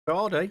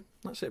Record, eh?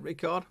 That's it,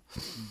 record.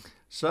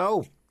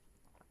 So,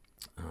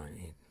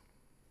 right,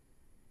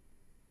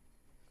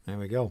 there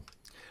we go.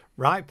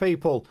 Right,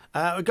 people,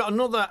 we've got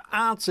another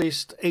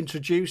artist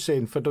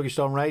introducing for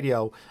Duggystone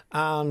Radio,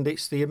 and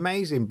it's the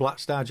amazing Black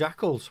Star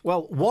Jackals.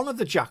 Well, one of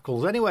the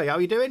Jackals, anyway. How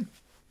are you doing?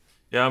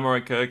 Yeah, I'm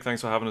alright, Kirk.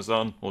 Thanks for having us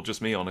on. Well,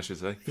 just me on, I should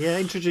say. Yeah,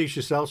 introduce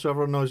yourself so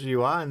everyone knows who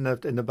you are in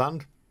the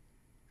band.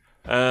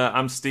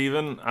 I'm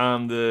Stephen.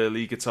 I'm the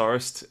lead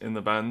guitarist in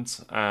the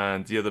band,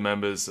 and the other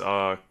members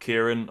are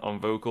Kieran on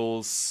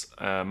vocals,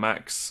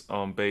 Max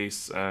on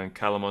bass, and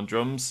Callum on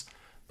drums.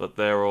 But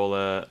they're all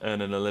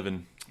earning a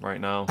living right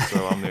now,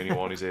 so I'm the only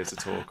one who's here to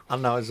talk. I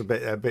know it's a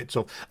bit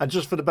tough. And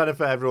just for the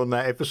benefit of everyone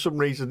there, if for some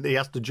reason he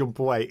has to jump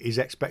away, he's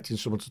expecting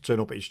someone to turn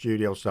up at his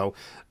studio. So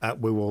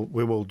we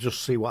will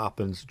just see what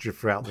happens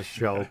throughout the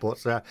show.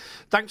 But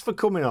thanks for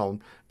coming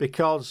on,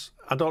 because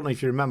I don't know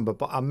if you remember,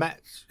 but I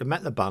met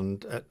the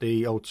band at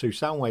the O2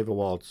 Soundwave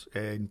Awards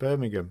in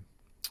Birmingham.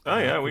 Oh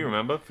yeah, we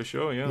remember for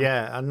sure. Yeah,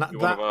 Yeah, and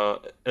you're one of our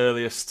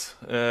earliest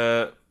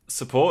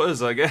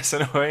supporters, I guess.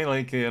 In a way,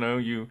 like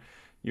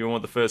you were one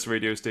of the first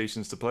radio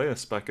stations to play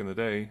us back in the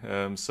day.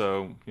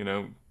 So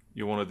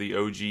you're one of the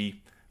OG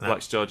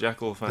Black Star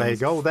Jackal fans. There you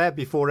go, there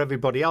before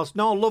everybody else.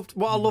 No,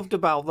 I loved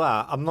about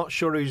that. I'm not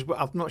sure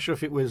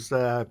if it was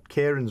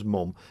Kieran's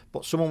mum,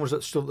 but someone was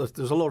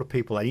there's a lot of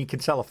people there. You can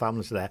tell the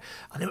families there,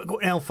 and they were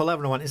going hell for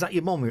 11. I went, "Is that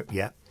your mum?"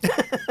 Yeah.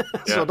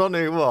 So I don't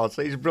know who it was.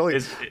 He's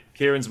brilliant.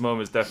 Kieran's mum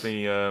is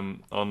definitely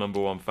our number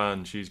one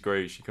fan. She's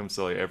great. She comes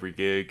to like every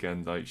gig,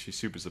 and like she's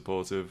super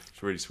supportive.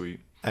 It's really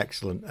sweet.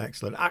 Excellent.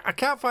 I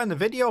can't find the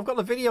video. I've got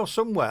the video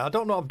somewhere. I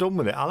don't know what I've done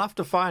with it. I'll have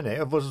to find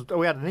it.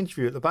 We had an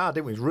interview at the bar,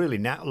 didn't we? It was really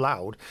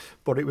loud,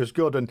 but it was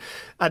good.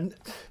 And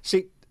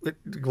see,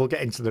 we'll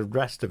get into the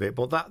rest of it.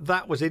 But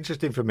that was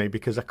interesting for me,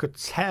 because I could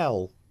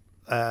tell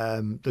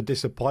the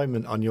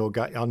disappointment on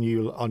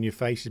your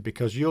faces,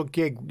 because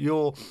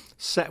your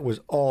set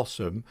was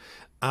awesome,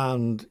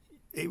 and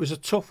it was a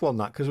tough one,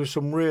 because there was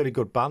some really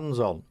good bands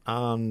on,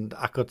 and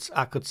I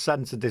could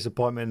sense the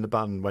disappointment in the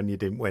band when you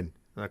didn't win.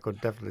 I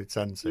could definitely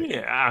sense it.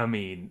 Yeah, I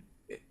mean,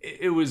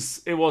 it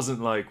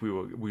wasn't like we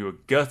were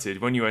gutted.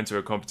 When you enter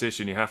a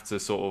competition, you have to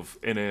sort of,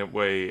 in a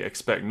way,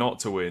 expect not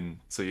to win.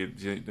 So you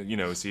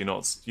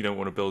don't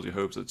want to build your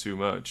hopes up too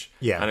much.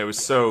 Yeah. And it was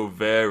so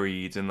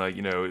varied, and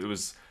like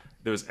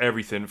there was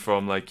everything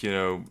from like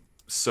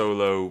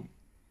solo,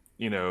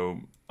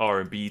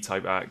 R&B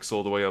type acts,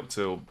 all the way up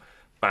to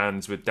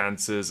bands with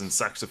dancers and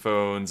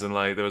saxophones, and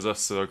like there was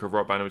us, like a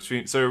rock band in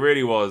between. So it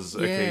really was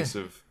a case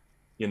of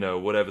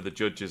whatever the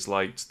judges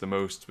liked the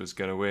most was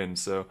going to win.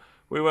 So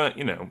we weren't,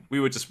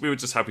 we were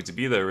just happy to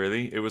be there.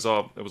 Really, it was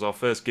our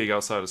first gig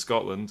outside of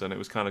Scotland, and it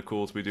was kind of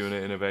cool to be doing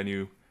it in a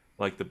venue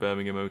like the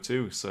Birmingham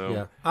O2. So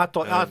yeah, I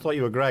thought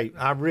you were great.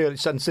 I really,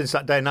 since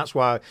that day, and that's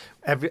why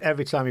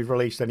every time you've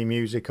released any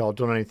music or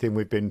done anything,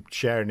 we've been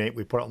sharing it.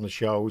 We put it on the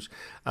shows.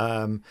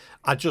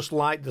 I just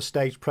liked the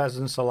stage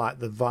presence. I liked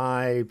the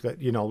vibe. That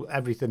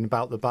everything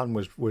about the band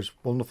was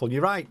wonderful.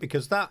 You're right,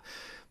 because that.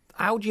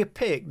 How do you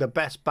pick the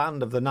best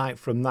band of the night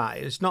from that?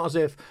 It's not as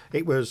if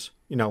it was,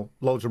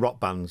 loads of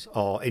rock bands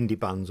or indie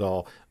bands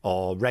or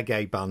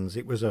reggae bands.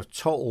 It was a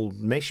total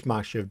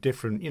mishmash of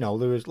different, there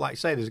was, like I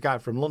say, there's a guy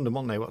from London,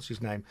 wasn't there? What's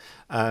his name?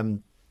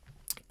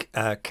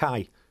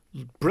 Kai.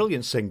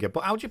 Brilliant singer,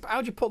 but how'd you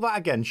put that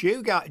against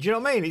you guys? Do you know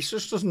what I mean? It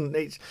just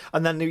doesn't.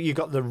 And then you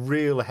got the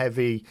real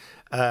heavy.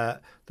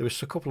 There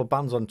was a couple of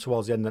bands on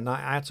towards the end of the night.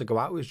 I had to go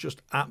out. It was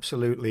just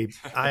absolutely.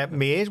 My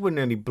ears were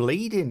nearly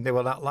bleeding. They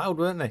were that loud,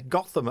 weren't they?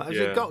 Gotham.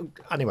 Yeah.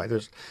 Anyway,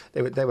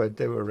 they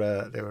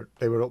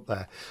were up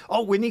there.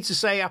 Oh, we need to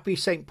say Happy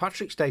St.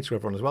 Patrick's Day to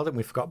everyone as well. Didn't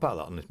we? Forgot about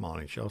that on this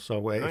morning show.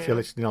 So if you're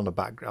listening on the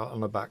back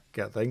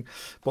thing,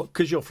 but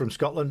because you're from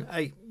Scotland,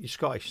 hey, you're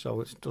Scottish,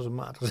 so it doesn't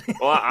matter, does it?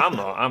 Well, I'm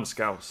not. I'm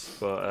Scouse,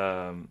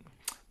 but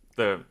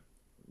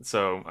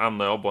so I'm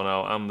the odd one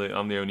out. I'm the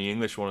only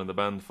English one in the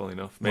band. Funny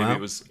enough, maybe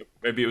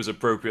it was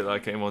appropriate that I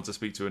came on to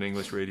speak to an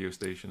English radio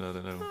station. I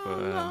don't know, but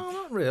no,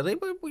 not really.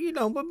 But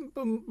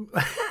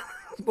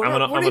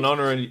I'm an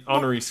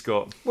honorary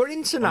Scot. We're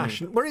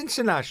international. We're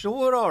international.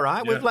 We're all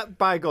right. Yeah. We've let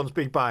bygones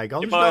be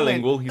bygones. You're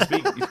bilingual. You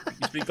speak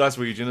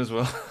Glaswegian as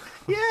well.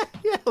 Yeah.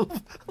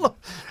 Look,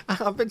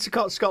 I've been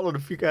to Scotland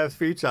a few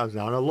times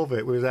now, and I love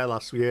it. We were there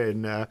last year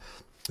in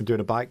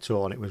doing a bike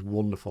tour, and it was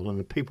wonderful. And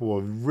the people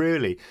were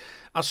really,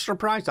 I was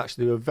surprised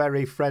actually. They were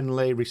very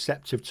friendly,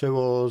 receptive to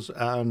us,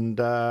 and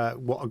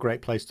what a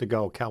great place to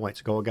go. Can't wait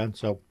to go again.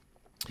 So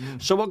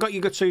what got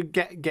you to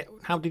get?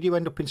 How did you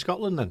end up in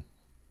Scotland then?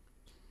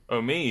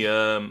 Oh, me.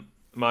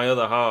 My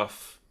other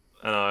half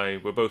and I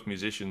were both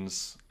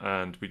musicians,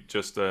 and we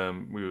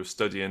were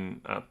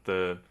studying I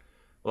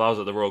was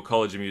at the Royal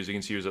College of Music,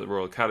 and she was at the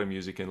Royal Academy of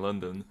Music in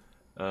London.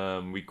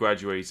 We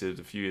graduated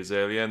a few years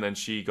earlier, and then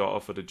she got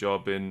offered a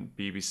job in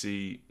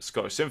BBC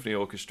Scottish Symphony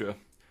Orchestra.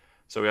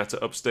 So we had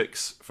to up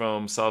sticks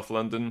from South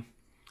London,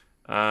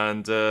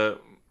 and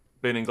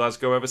been in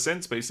Glasgow ever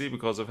since, basically,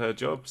 because of her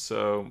job.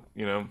 So,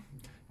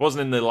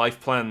 wasn't in the life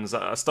plans.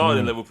 I started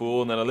in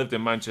Liverpool, and then I lived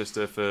in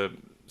Manchester for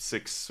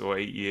 6 or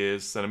 8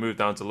 years. Then I moved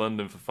down to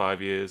London for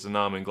 5 years, and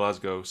now I'm in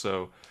Glasgow.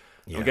 So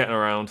I'm getting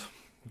around.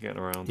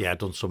 Yeah, I've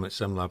done something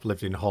similar. I've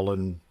lived in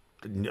Holland,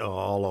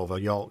 all over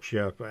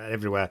Yorkshire,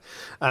 everywhere,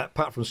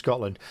 apart from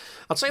Scotland.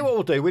 I'll tell you what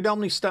we'll do. We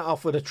normally start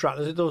off with a track.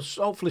 There's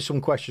hopefully some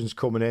questions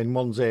coming in.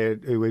 One's here,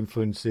 who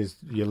influences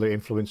your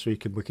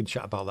influencer. We can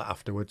chat about that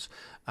afterwards.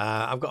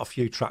 I've got a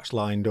few tracks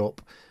lined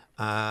up.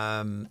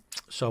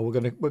 So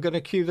we're gonna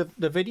cue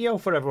the video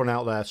for everyone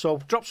out there. So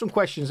drop some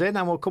questions in,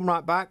 and we'll come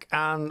right back,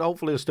 and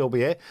hopefully we'll still be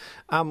here.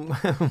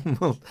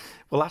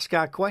 We'll ask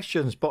our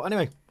questions. But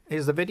anyway,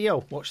 here's the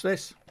video. Watch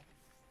this.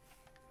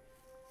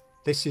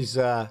 This is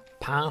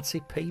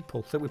Party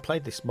People. I think we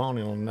played this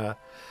morning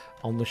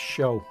on the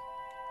show.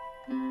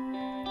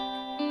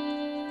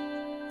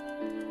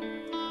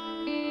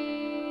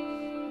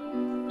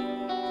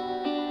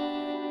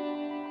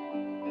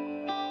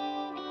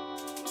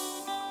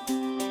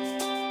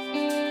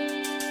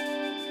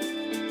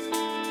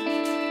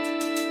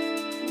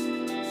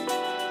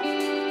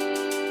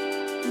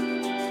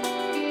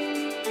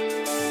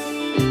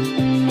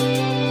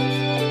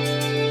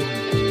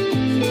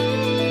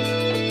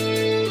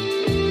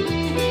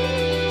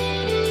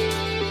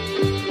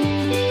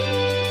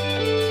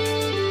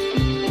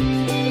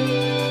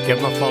 Give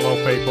them a follow,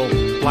 people.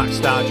 Black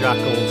Star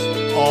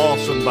Jackals.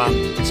 Awesome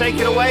band. Take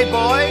it away,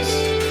 boys.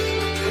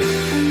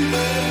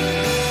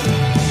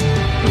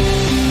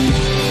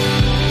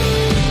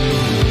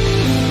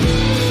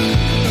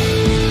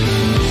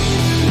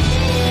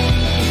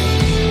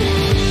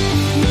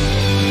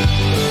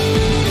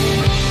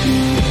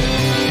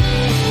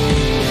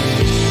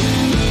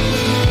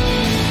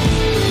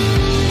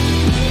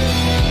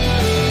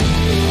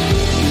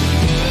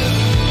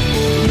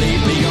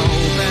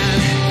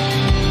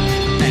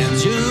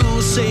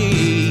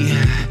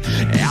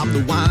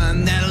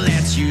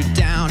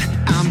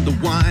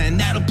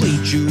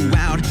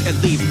 And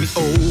leave me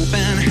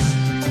open,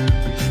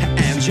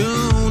 and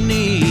you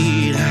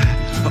need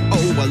a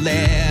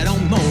little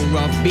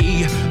more of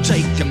me.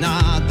 Take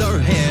another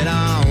hit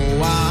on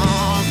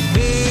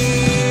me.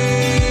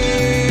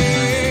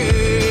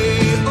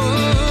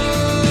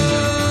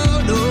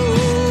 Oh no,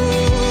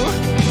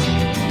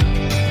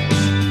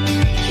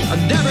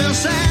 and every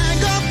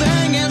single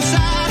thing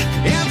inside,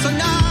 it's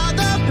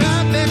another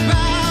perfect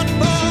ride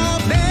for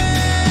me.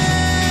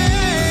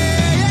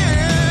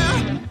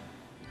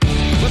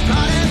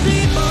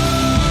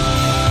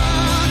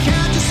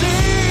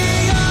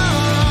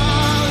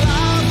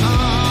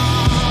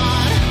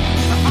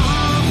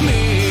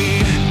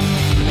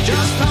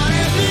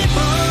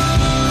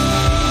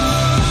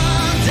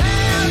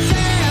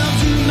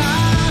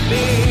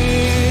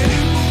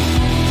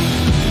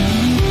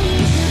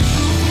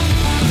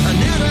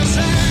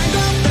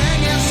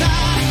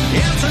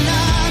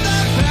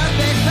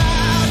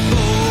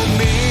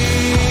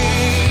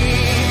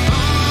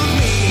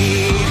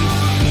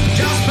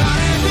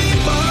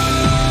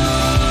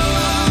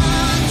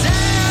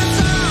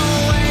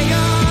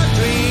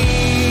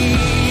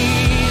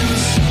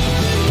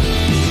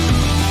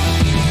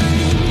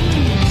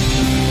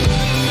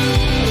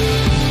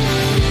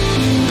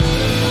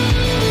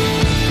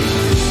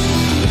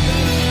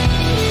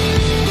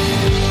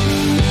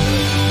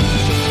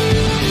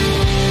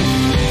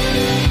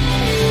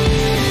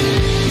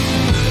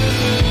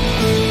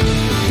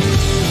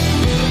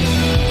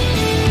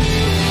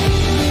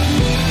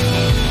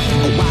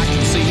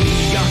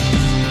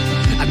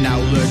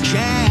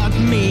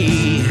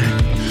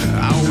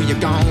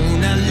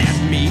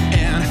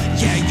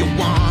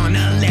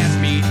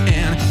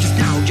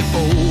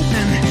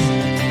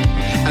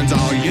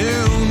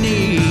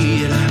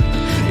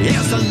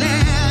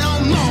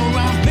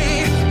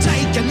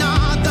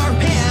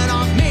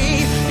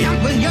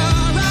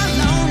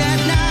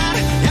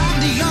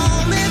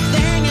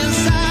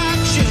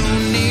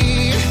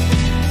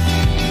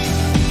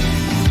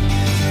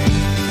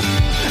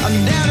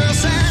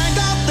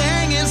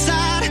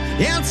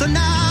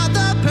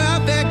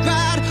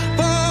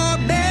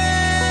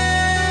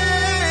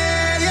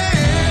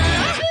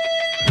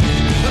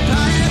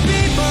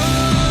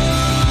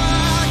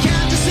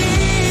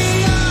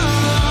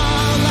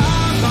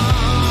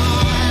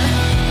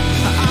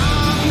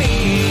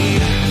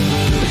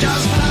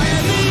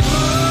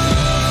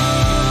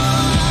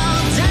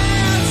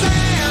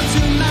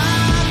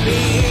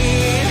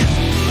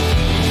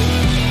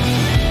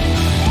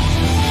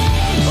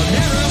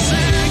 Never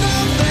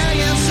single thing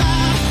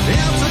inside,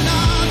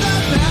 it's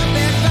another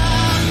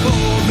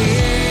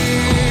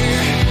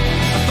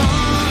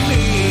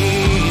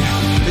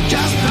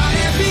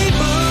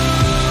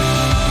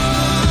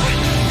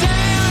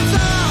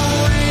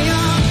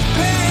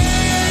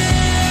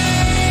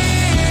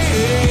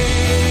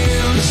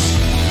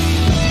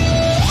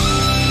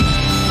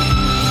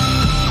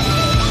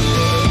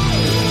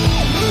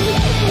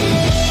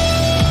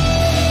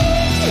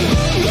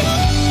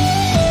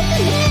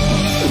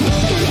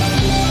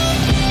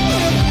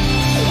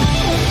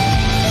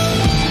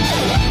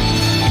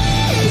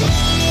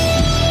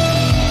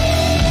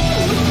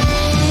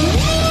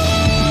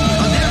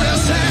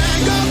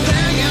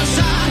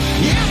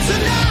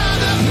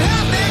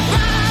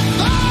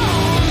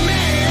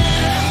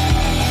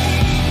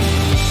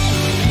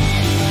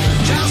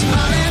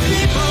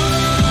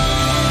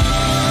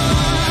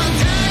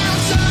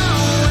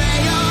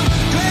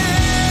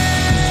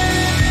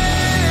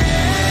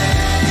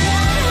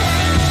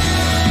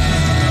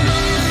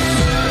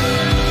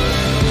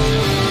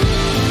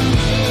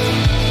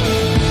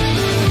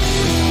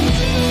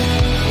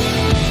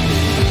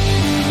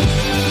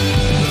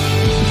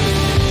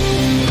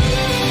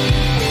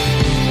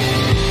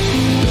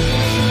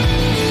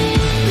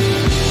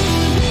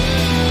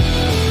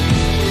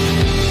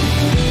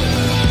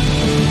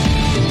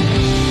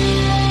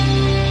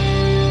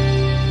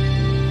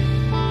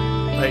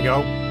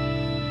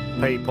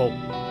people.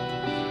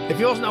 If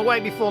you wasn't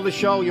away before the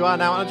show, you are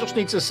now. And I just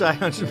need to say,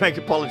 I just make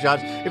apologise.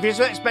 If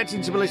you're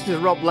expecting to be listening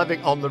to Rob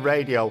Levitt on the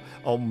radio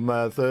on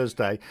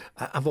Thursday,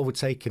 I've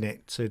overtaken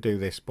it to do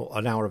this, but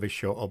an hour of his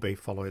show will be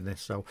following this.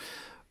 So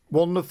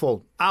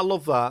wonderful. I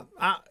love that.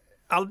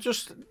 I'll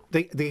just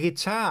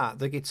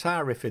the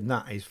guitar riff in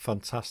that is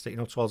fantastic. You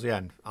know, towards the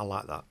end, I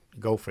like that.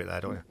 Go for it,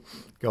 there, don't you?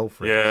 Go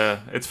for it.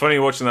 Yeah, it's funny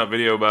watching that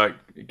video back.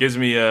 It gives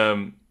me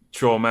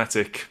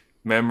traumatic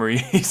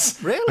memories.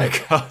 Really?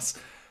 Because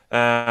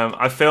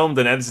I filmed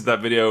and edited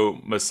that video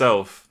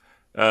myself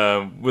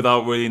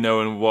without really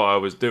knowing what I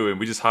was doing.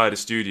 We just hired a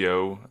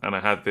studio, and I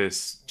had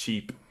this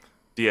cheap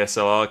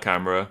DSLR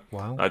camera.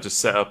 Wow. I just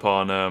set up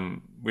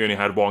on. We only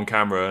had one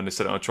camera, and they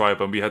set it on a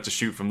tripod. And we had to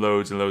shoot from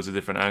loads and loads of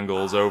different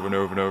angles over and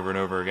over and over and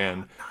over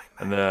again.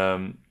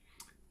 And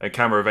a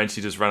camera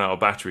eventually just ran out of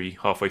battery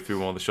halfway through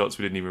one of the shots.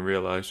 We didn't even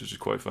realize, which is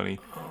quite funny.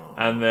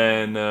 And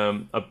then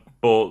I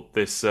bought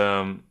this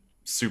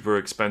super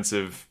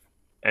expensive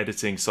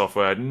editing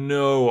software. I had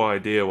no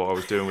idea what I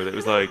was doing with it. It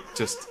was like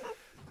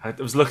I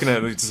was looking at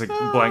it with just like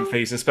blank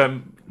face. I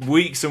spent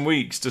weeks and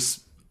weeks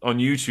just on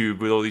YouTube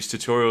with all these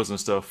tutorials and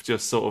stuff,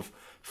 just sort of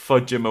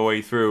fudging my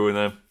way through, and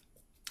then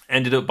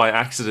ended up by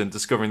accident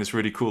discovering this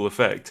really cool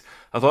effect.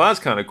 I thought that's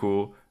kind of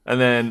cool, and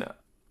then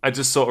I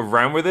just sort of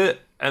ran with it,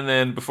 and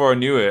then before I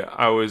knew it,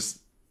 I was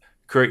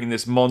creating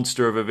this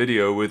monster of a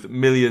video with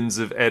millions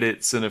of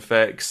edits and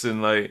effects,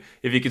 and like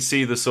if you could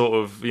see the sort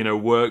of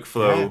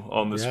workflow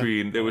on the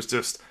screen, there was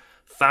just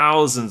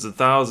thousands and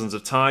thousands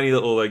of tiny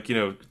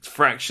little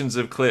fractions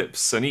of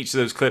clips, and each of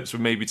those clips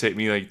would maybe take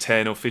me like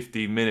 10 or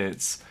 15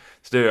 minutes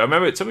to do. I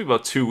remember it took me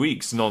about 2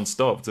 weeks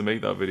non-stop to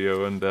make that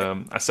video, and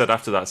I said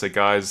after that, I said,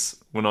 guys,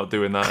 we're not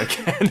doing that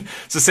again.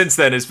 So since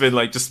then it's been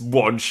like just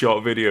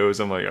one-shot videos.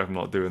 I'm like, I'm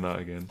not doing that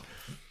again.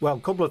 Well,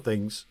 a couple of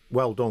things.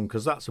 Well done,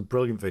 because that's a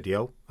brilliant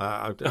video.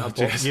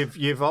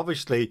 You've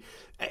obviously,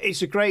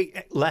 it's a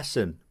great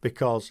lesson,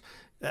 because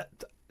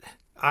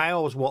I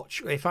always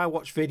watch, if I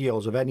watch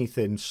videos of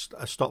anything,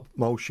 stop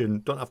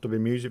motion, don't have to be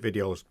music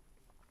videos,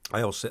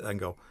 I always sit there and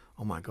go,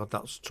 oh my God,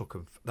 that's took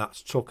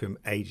him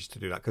ages to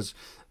do that, because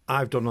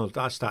I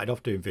started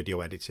off doing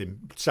video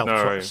editing,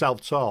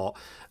 self-taught,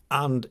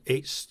 and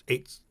it's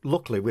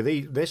luckily with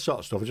this sort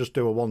of stuff, I just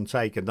do a one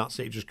take and that's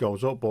it. It just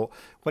goes up. But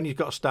when you've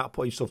got to start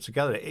putting stuff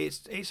together,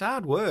 it's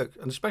hard work,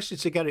 and especially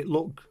to get it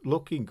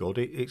looking good,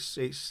 it's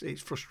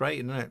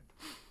frustrating, isn't it?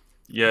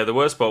 Yeah, the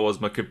worst part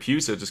was my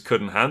computer just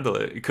couldn't handle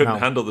it. It couldn't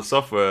handle the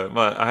software.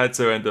 I had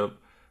to end up.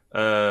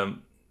 I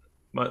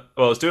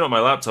was doing it on my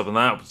laptop, and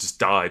that just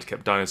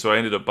kept dying. So I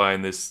ended up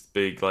buying this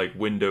big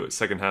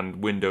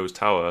second-hand Windows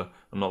tower.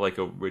 I'm not like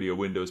really a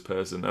Windows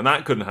person, and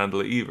that couldn't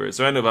handle it either.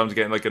 So I ended up having to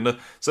get like another.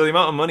 So the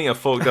amount of money I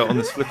forked out on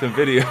this flipping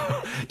video,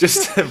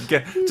 just so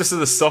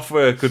the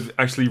software could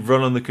actually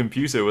run on the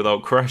computer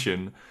without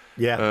crashing.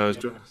 Yeah.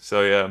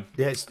 So yeah.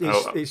 Yeah,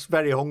 it's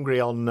very hungry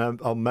on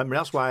memory.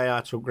 That's why I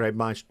had to upgrade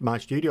my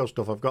studio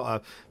stuff. I've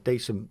got a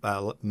decent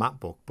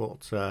MacBook,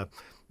 but.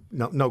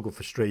 No good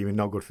for streaming,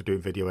 no good for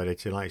doing video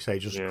editing. Like I say,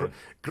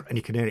 and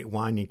you can hear it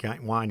whining.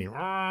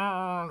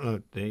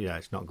 Yeah,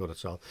 it's not good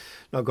at all.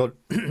 Not good.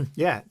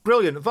 Yeah,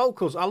 brilliant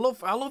vocals. I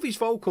love his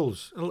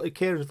vocals.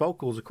 Kieran's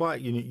vocals are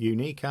quite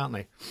unique, aren't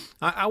they?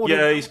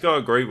 He's got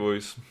a great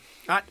voice.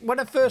 When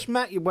I first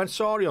met you, when I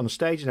saw you on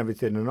stage and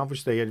everything, and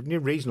obviously I knew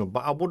reasonable,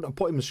 but I wouldn't have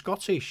put him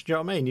Scottish. Do you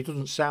know what I mean? He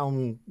doesn't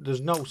sound. There's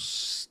no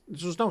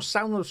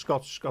sound of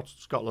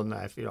Scotland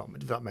there. If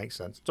that makes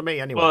sense to me,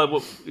 anyway.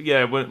 Well,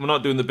 yeah, we're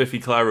not doing the Biffy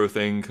Clyro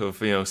thing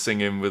of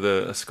singing with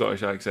a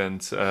Scottish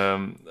accent.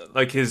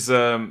 Like his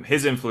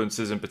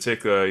influences in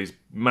particular, he's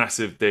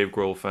massive Dave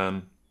Grohl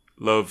fan.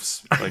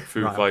 Loves like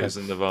Foo Fighters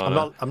and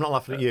Nirvana. I'm not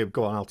laughing at you.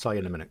 Go on, I'll tell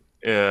you in a minute.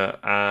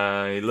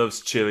 Yeah, he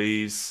loves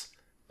Chili's.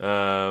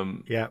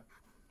 Yeah.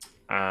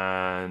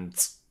 And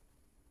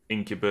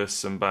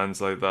Incubus and bands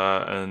like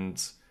that, and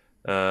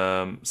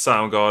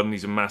Soundgarden.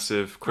 He's a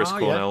massive Chris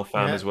Cornell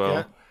fan as well.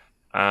 Yeah.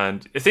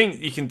 And I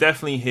think you can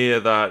definitely hear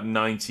that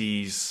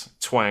 90s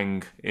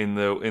twang in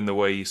the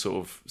way he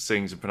sort of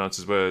sings and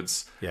pronounces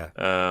words. Yeah.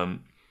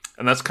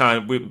 And that's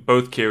kind of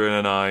both Kieran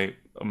and I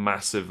are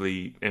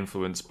massively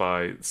influenced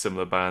by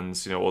similar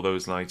bands. All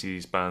those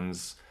 90s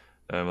bands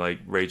like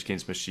Rage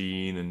Against the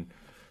Machine and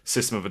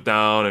System of a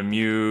Down and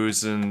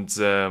Muse and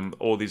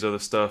all these other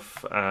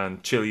stuff,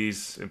 and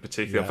Chili's in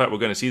particular. Yeah. In fact, we're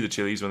going to see the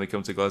Chili's when they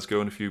come to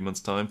Glasgow in a few months'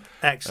 time.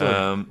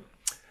 Excellent.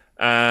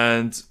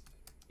 And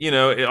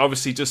it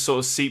obviously just sort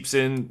of seeps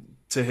in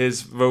to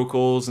his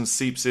vocals and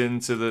seeps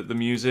into the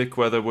music,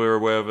 whether we're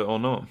aware of it or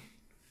not.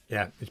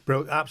 Yeah, it's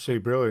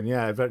absolutely brilliant.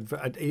 Yeah,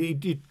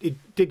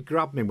 it did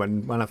grab me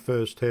when I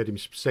first heard him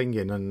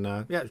singing, and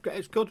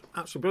it's good,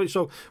 absolutely brilliant.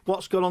 So,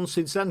 what's gone on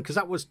since then? Because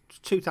that was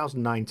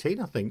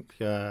 2019, I think.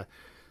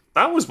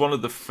 That was one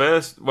of the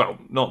first, well,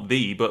 not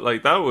but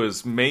like that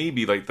was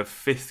maybe like the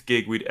 5th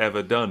gig we'd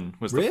ever done,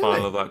 was the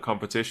final of that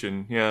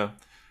competition. Yeah.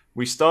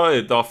 We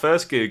started, our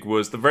first gig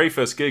was, the very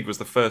first gig was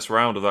the first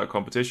round of that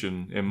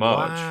competition in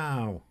March.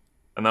 Wow.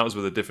 And that was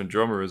with a different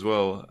drummer as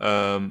well.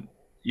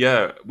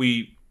 Yeah,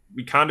 we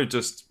kind of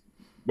just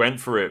went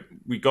for it.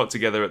 We got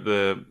together at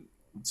the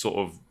sort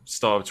of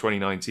start of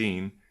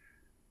 2019,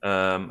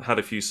 had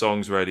a few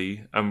songs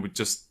ready, and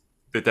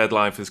the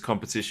deadline for this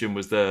competition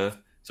was there,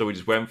 so we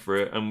just went for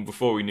it. And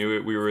before we knew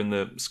it, we were in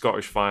the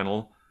Scottish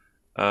final.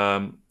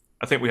 I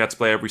think we had to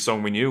play every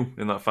song we knew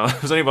in that final.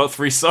 It was only about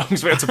 3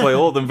 songs. We had to play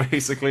all of them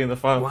basically in the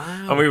final.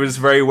 Wow. And we were just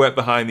very wet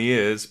behind the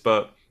ears.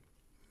 But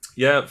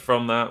yeah,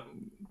 from that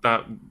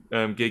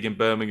gig in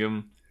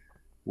Birmingham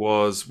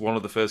was one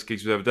of the first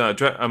gigs we've ever done.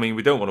 I mean,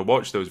 we don't want to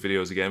watch those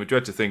videos again. We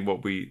dread to think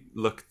what we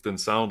looked and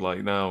sound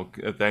like now,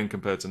 then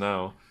compared to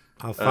now.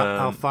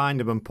 I'll find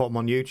them and put them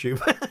on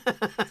YouTube.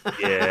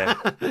 Yeah.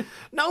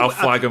 No, I'll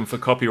flag them for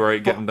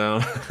copyright, get them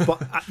down.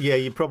 But yeah,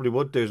 you probably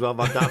would do as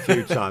well. I've had that a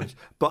few times.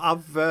 But I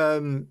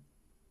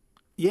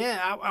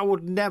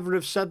would never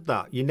have said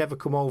that. You never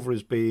come over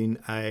as being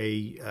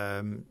a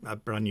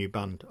brand new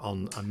band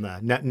on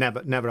there.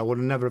 Never. I would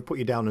have never put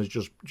you down as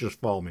just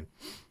forming.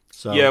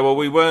 So yeah, well,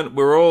 we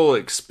were all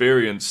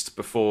experienced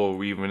before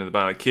we even went in the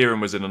band. Like, Kieran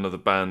was in another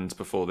band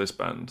before this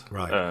band,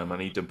 right?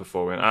 And he'd done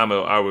performing. I'm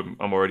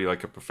already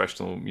like a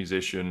professional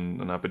musician,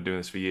 and I've been doing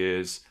this for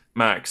years.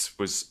 Max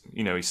was,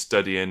 he's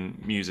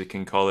studying music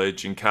in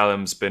college, and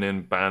Callum's been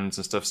in bands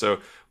and stuff. So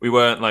we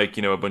weren't like,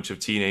 a bunch of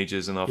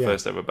teenagers in our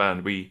first ever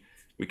band. We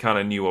kind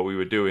of knew what we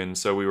were doing,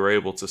 so we were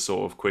able to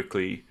sort of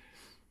quickly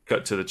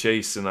cut to the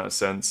chase in that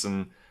sense.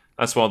 And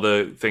that's one of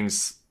the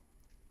things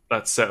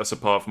that set us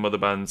apart from other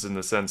bands, in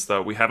the sense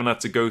that we haven't had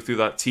to go through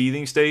that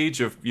teething stage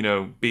of,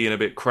 being a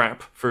bit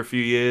crap for a few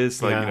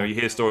years. Like, you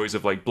hear stories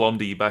of like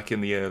Blondie back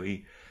in the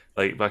early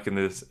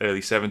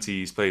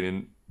 70s playing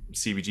in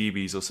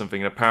CBGBs or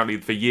something, and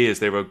apparently for years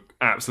they were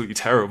absolutely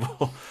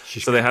terrible.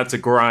 So they had to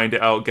grind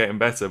it out getting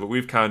better. But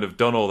we've kind of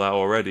done all that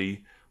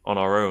already on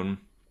our own.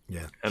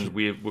 Yeah. And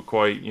we're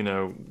quite,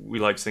 we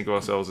like to think of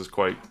ourselves as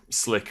quite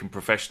slick and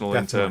professional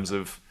in terms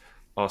of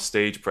our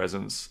stage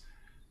presence.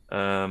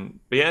 But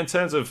yeah, in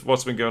terms of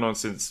what's been going on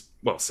since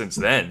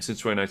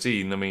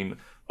 2019, I mean,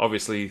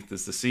 obviously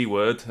there's the C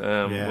word.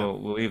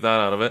 We'll leave that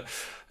out of it.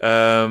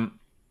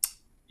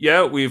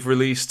 We've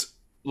released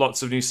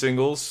lots of new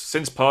singles.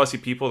 Since Party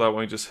People, that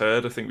one we just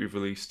heard, I think we've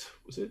released,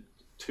 was it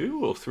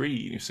 2 or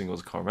 3 new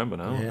singles? I can't remember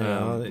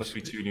now. Must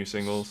be 2 new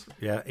singles.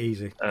 Yeah,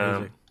 easy.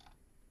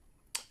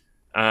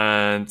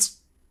 And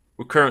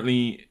we're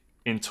currently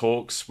in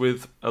talks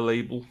with a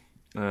label,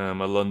 a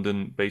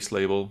London-based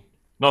label.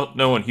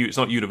 It's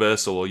not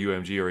Universal or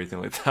UMG or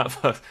anything like that,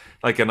 but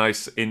like a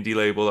nice indie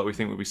label that we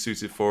think would be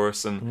suited for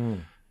us,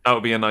 and that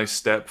would be a nice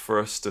step for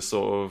us to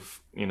sort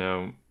of,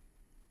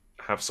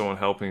 have someone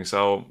helping us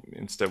out.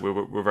 Instead,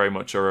 we're very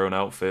much our own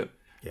outfit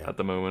at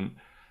the moment.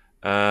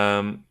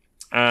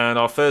 And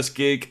our first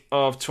gig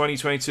of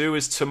 2022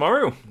 is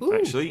tomorrow. Ooh.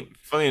 Actually,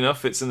 funny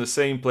enough, it's in the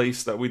same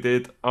place that we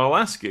did our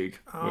last gig,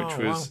 which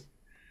was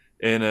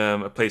in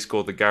a place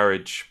called the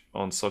Garage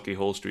on Socky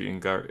Hall Street in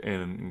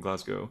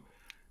Glasgow.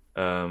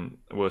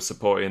 We're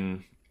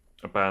supporting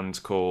a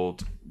band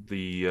called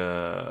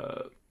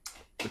the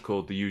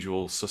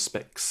Usual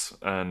Suspects,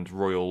 and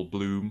Royal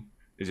Bloom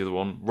is the other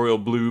one. Royal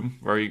Bloom,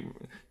 very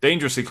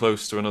dangerously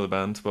close to another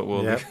band, but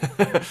we'll.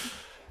 Yep.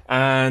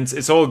 And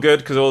it's all good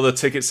because all the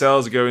ticket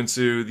sales are going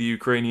to the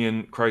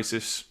Ukrainian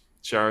crisis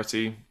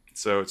charity,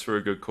 so it's for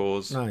a good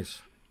cause.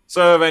 Nice.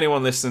 So if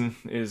anyone listening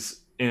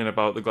is in and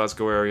about the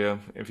Glasgow area,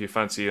 if you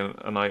fancy a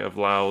night of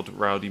loud,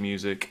 rowdy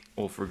music,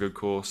 all for a good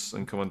cause,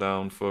 and coming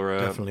down for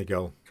definitely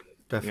go,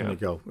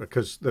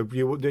 because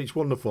it's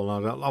wonderful.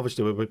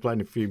 Obviously, we'll be playing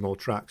a few more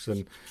tracks,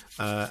 and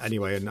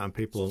anyway, and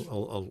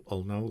people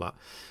will know that.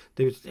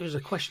 There's a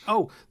question.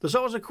 Oh, there's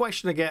always a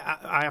question again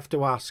I have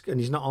to ask, and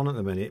he's not on at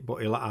the minute, but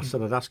I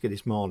said I'd ask it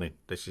this morning.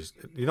 This is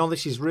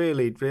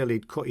really, really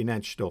cutting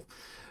edge stuff.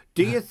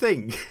 Do you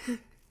think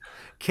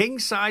king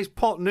size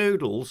pot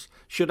noodles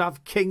should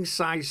have king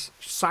size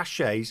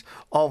sachets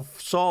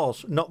of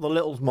sauce, not the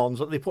little ones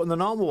that they put in the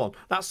normal one?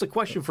 That's the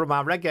question from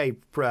our reggae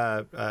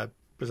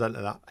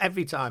presenter. That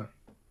every time.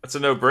 That's a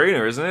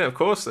no-brainer, isn't it? Of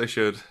course they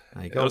should.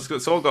 There you go.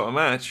 It's all got a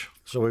match.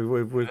 So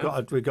we've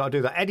got to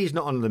do that. Eddie's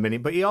not on in the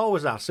minute, but he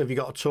always asks, have you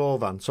got a tour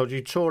van? So do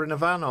you tour in a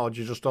van, or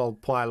do you just all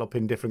pile up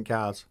in different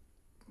cars?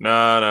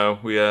 No,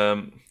 we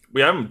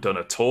haven't done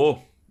a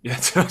tour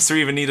yet, so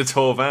we even need a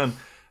tour van.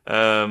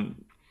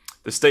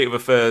 The state of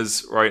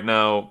affairs right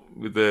now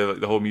with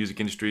the whole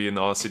music industry and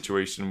our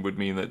situation would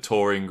mean that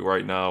touring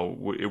right now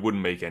it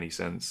wouldn't make any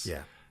sense.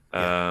 Yeah.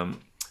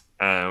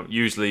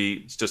 Usually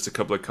it's just a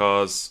couple of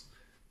cars,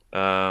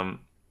 and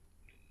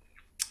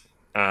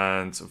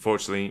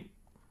unfortunately,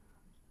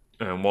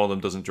 one of them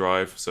doesn't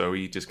drive, so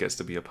he just gets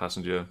to be a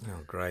passenger.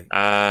 Oh, great.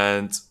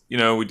 And,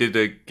 we did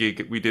a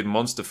gig, we did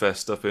Monster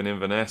Fest up in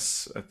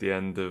Inverness at the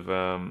end of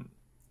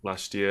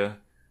last year.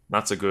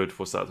 That's a good,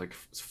 what's that, like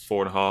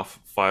 4.5-5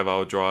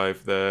 hour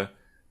drive there.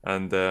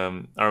 And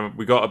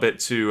we got a bit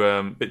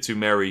too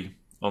merry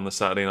on the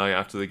Saturday night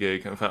after the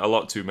gig. In fact, a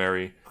lot too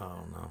merry.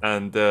 Oh, no.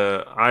 And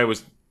I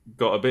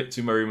got a bit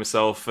too merry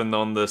myself, and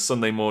on the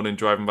Sunday morning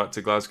driving back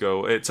to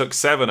Glasgow, it took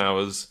 7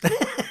 hours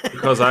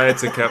because I had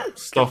to keep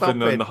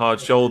stopping on the hard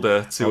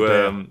shoulder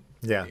to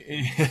Yeah.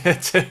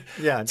 to-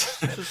 Yeah.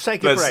 Just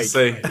take a let's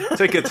break. just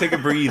say, take a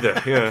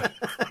breather. Yeah,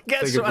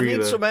 I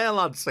need some air,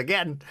 lads,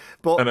 again.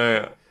 But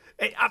and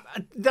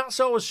that's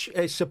always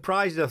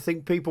surprising. I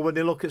think people, when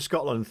they look at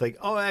Scotland, think,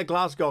 "Oh, yeah,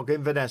 Glasgow,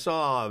 Inverness,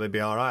 oh, it'll be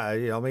all right."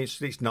 You know, I mean,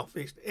 it's not.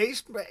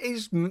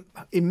 It's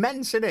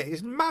immense, isn't it?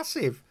 It's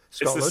massive.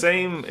 Scotland. it's the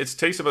same. It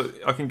takes about.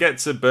 I can get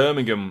to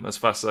Birmingham as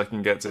fast as I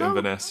can get to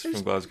Inverness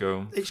from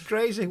Glasgow. It's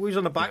crazy. We was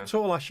on a back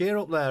tour last year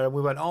up there, and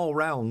we went all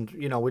round.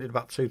 You know, we did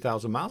about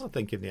 2,000 miles, I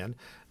think, in the end,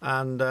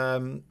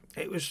 and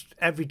it was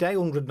every day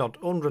 100 not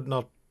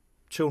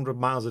 200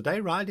 miles a day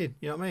riding.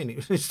 You know what I mean?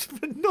 It was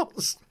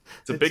nuts.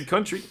 It's a big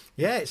country.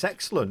 Yeah, it's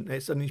excellent.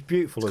 It's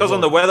beautiful. Because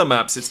on the weather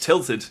maps, it's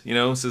tilted, you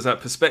know, so there's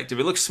that perspective.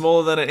 It looks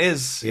smaller than it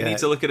is. Yeah. You need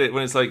to look at it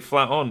when it's like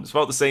flat on. It's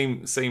about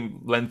the same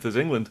length as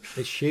England.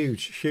 It's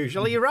huge.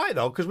 Well, you're right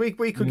though, because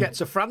we could get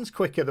to France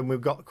quicker than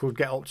could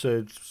get up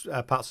to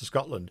parts of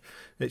Scotland.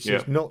 It's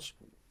just nuts.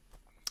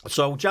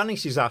 So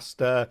Janice has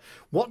asked,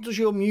 what does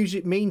your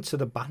music mean to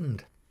the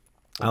band?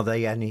 Are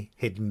there any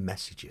hidden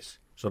messages?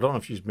 So I don't know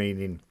if she's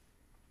meaning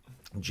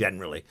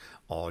generally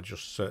or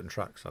just certain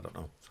tracks. I don't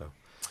know. So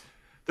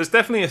there's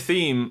definitely a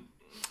theme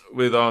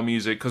with our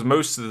music because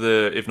most of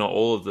the, if not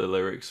all of the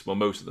lyrics, well,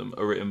 most of them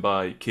are written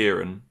by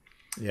Kieran.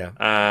 Yeah,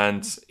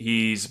 and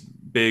he's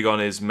big on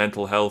his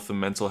mental health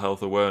and mental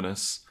health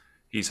awareness.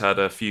 He's had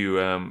a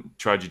few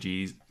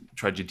tragedies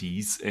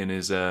in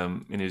his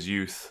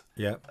youth.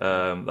 Yeah,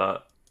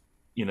 that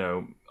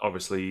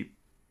obviously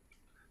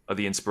are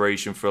the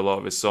inspiration for a lot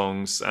of his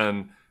songs,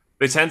 and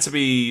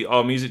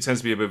our music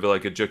tends to be a bit of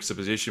like a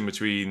juxtaposition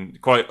between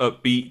quite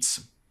upbeat,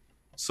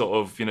 sort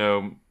of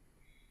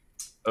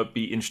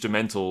upbeat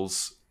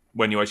instrumentals.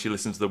 When you actually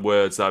listen to the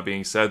words that are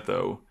being said,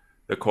 though,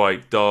 they're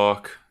quite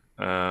dark,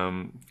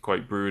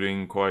 quite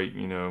brooding, quite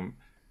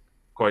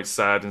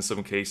sad in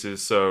some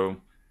cases. So,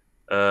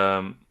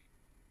 in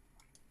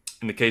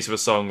the case of a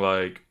song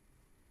like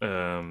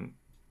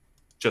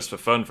 "Just for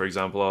Fun," for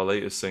example, our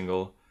latest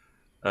single.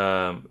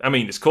 I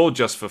mean, it's called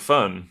 "Just for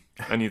Fun,"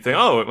 and you think,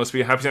 "Oh, it must be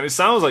a happy song." It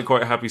sounds like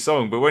quite a happy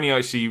song, but when you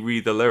actually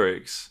read the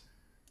lyrics,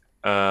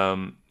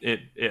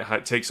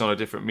 it takes on a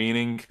different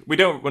meaning.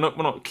 We're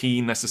not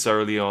keen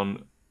necessarily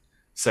on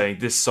saying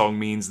this song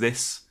means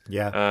this.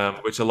 Yeah.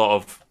 Which a lot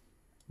of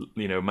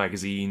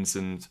magazines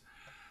and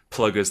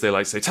pluggers, they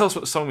like to say, "Tell us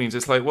what the song means."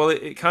 It's like, well,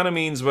 it kind of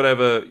means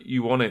whatever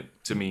you want it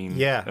to mean.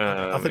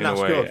 Yeah, I think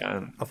that's good.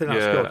 I think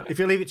that's good. If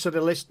you leave it to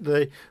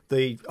the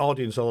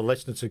audience or the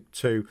listener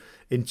to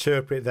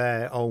interpret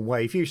their own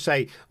way. If you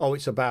say, "Oh,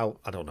 it's about,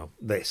 I don't know,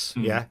 this,"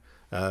 split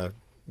up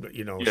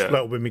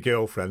with my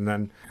girlfriend,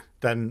 then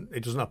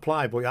it doesn't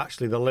apply. But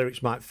actually, the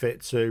lyrics might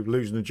fit to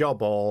losing a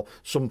job or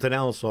something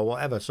else or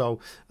whatever. So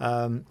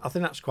I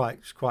think that's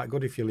quite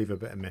good if you leave a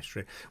bit of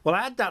mystery. Well,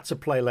 I had that to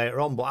play later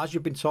on, but as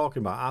you've been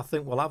talking about, I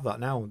think we'll have that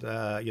now.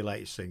 Your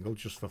latest single,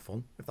 "Just for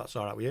Fun," if that's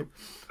all right with you.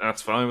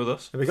 That's fine with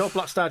us. Here we go,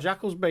 Black Star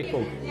Jackals,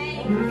 people.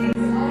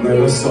 Now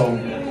this song,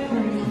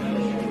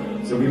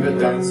 it's a wee bit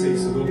dancey,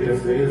 so don't be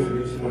afraid if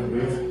you just want to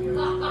move.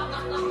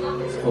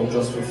 It's called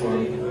 "Just for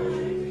Fun."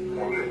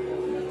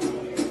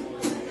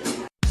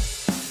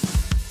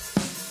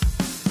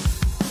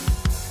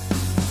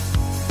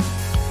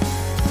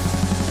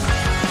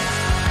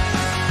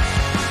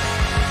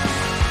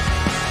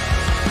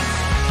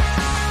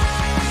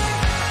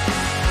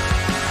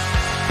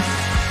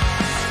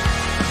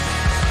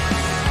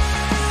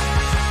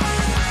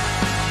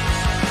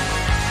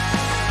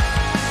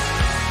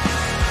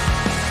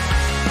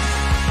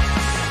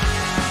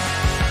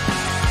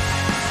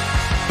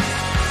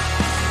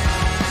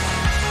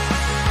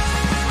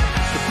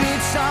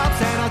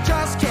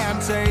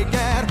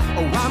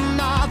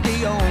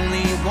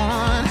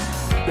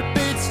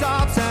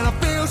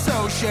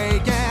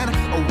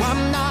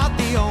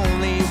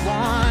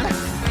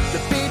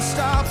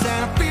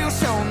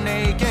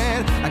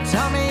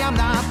 Tell me I'm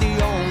not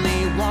the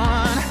only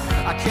one,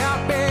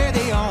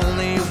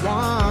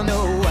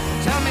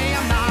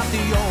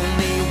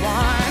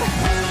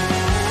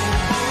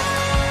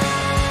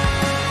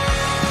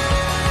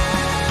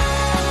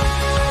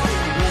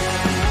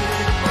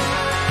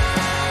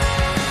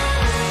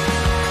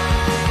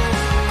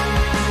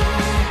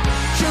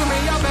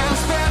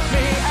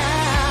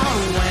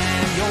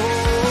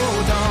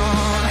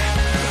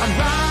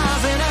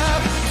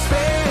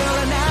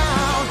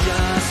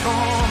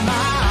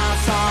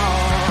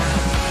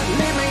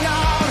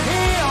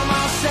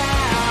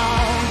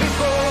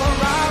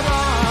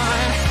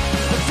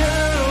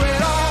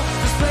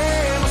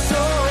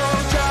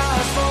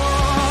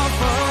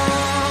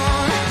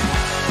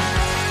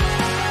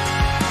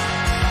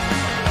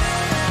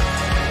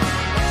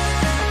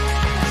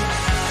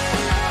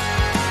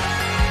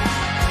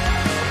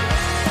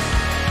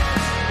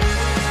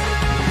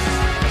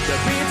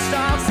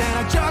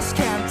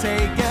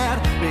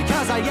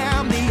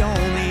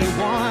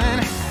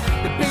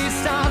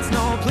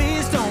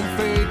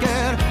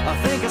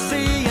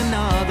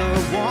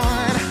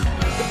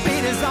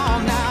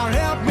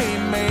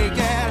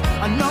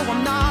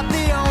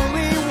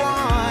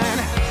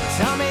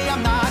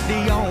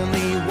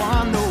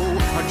 no,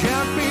 I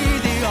can't be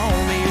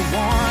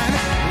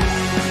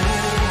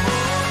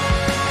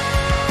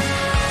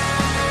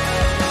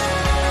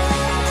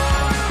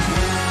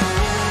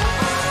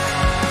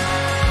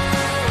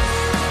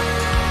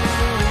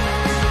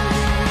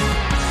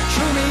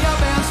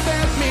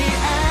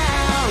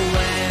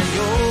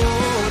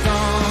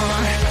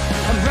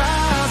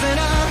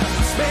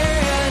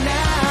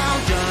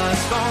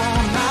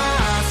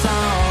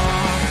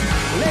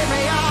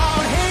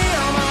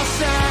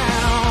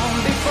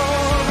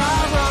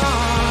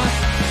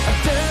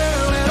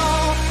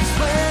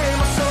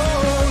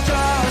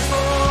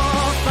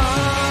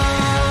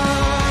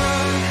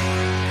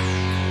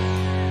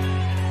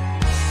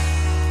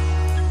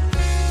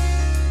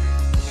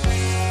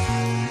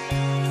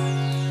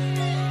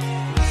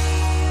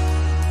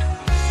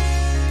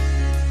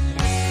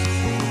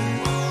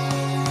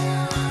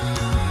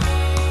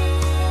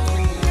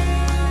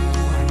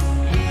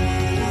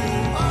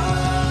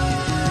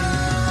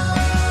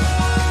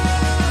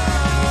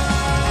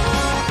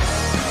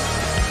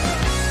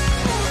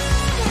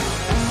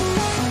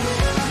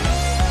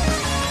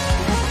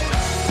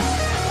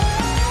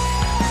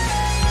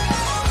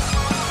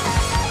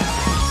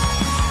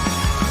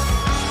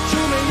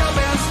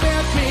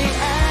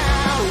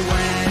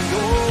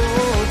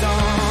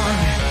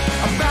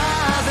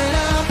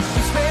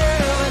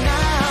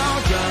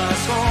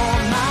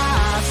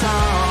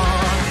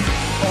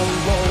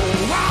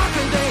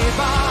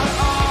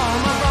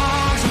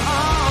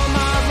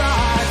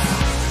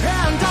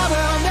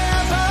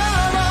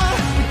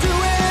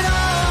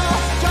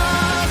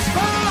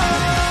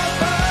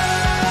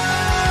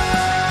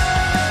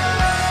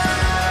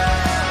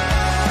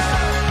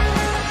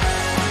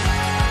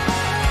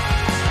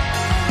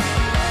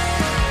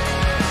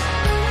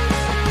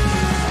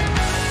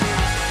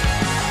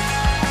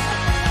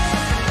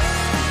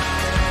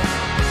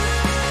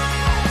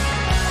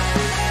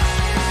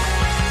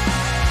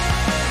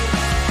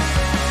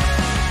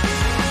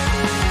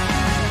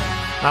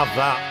Have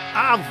that.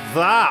 Have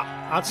that.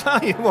 I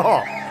tell you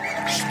what.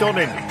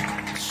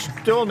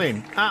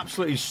 Stunning.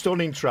 Absolutely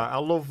stunning track. I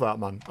love that,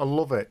 man. I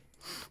love it.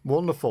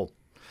 Wonderful.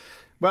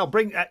 Well,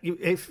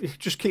 if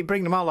just keep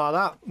bringing them out like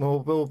that,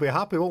 we'll be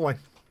happy, won't we?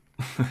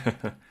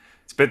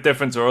 It's a bit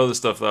different to our other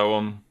stuff, that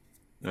one.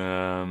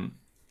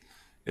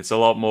 It's a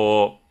lot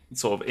more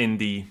sort of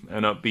indie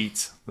and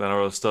upbeat than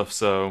our other stuff,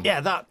 so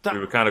yeah, we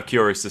were kind of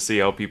curious to see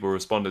how people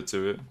responded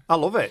to it. I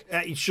love it.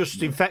 It's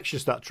just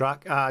infectious, that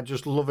track. I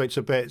just love it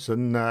to bits,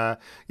 and yeah,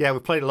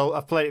 I've played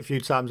it a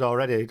few times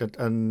already,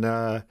 and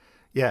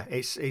yeah,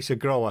 it's a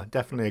grower,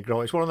 definitely a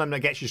grower. It's one of them that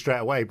gets you straight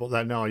away, but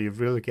then no, you've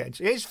really get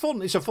into it. It's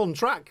fun. It's a fun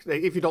track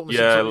if you don't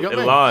listen to it. You know what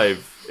I mean?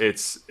 Live,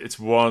 it's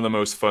one of the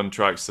most fun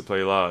tracks to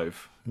play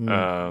live.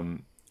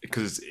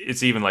 Because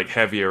it's even like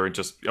heavier and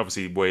just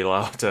obviously way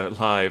louder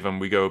live, and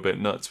we go a bit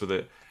nuts with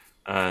it.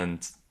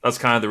 And that's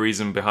kind of the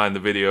reason behind the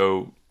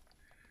video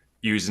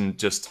using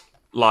just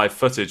live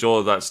footage. All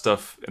of that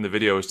stuff in the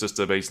video is just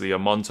basically a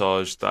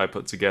montage that I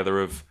put together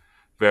of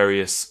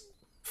various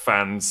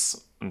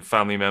fans and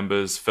family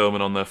members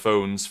filming on their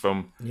phones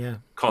from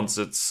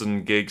concerts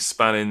and gigs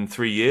spanning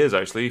 3 years,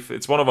 actually.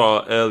 It's one of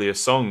our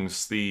earliest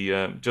songs,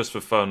 the Just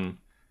for Fun.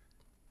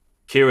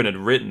 Kieran had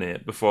written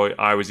it before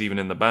I was even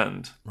in the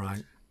band.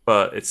 Right.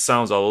 But it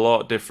sounds a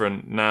lot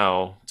different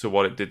now to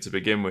what it did to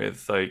begin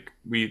with. Like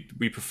we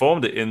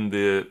performed it in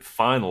the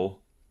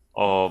final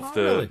of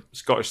the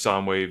Scottish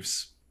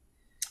Soundwaves,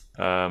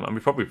 and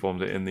we probably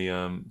performed it in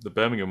the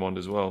Birmingham one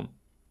as well,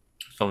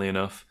 funnily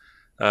enough.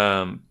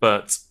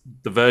 But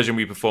the version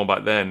we performed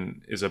back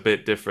then is a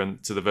bit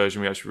different to the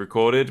version we actually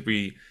recorded.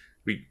 We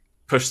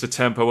pushed the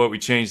tempo up, we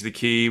changed the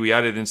key, we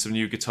added in some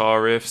new guitar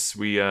riffs,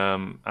 we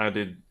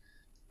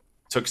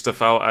took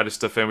stuff out, added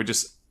stuff in, we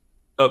just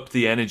upped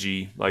the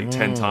energy like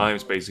 10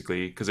 times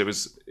basically, because it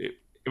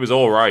was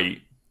all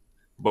right,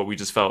 but we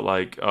just felt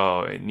like,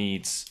 oh, it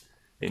needs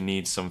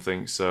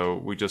something, so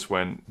we just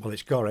went, well,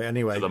 it's got it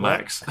anyway, to the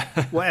max.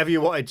 Whatever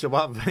you wanted to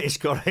have, it's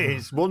got it.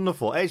 It's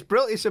wonderful. It's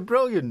brilliant.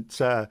 It's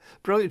a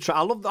brilliant track.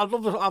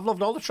 I've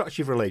loved all the tracks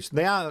you've released.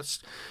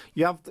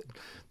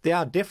 They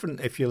are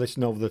different if you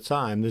listen over the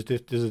time. There's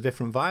a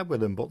different vibe with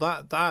them, but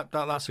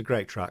that's a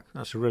great track.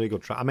 That's a really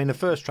good track. I mean, the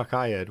first track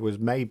I heard was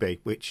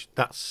Maybe, which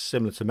that's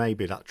similar to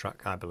Maybe, that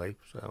track, I believe.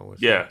 So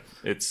yeah,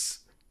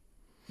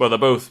 they're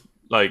both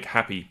like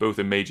happy, both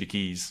in major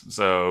keys.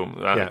 So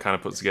that kind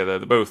of puts together.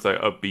 They're both like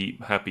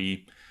upbeat,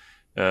 happy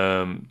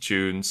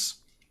tunes.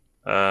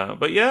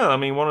 But yeah, I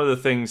mean, one of the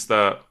things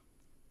that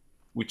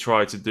we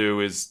try to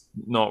do is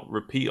not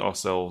repeat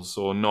ourselves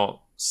or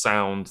not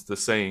sound the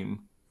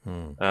same.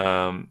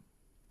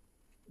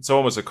 It's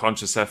almost a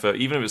conscious effort,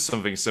 even if it's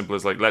something as simple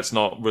as like, let's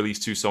not release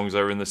two songs that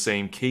are in the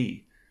same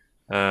key,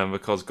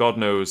 because God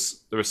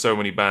knows there are so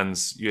many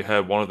bands, you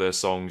heard one of their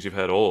songs, you've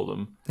heard all of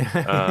them.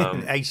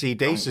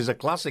 AC/DC is a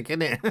classic,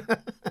 isn't it?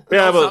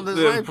 Yeah, but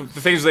the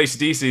things with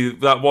AC/DC,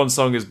 that one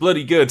song is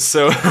bloody good,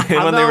 so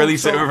when they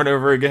release it over and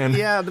over again.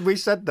 Yeah, we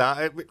said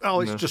that.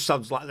 It just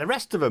sounds like the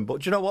rest of them, but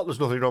do you know what? There's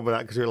nothing wrong with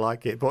that because we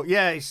like it. But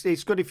yeah,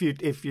 it's good if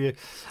you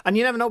and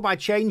you never know, by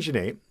changing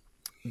it,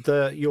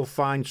 that you'll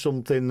find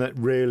something that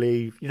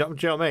really, do you know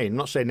what I mean? I'm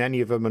not saying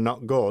any of them are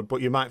not good,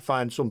 but you might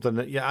find something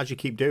that, as you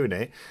keep doing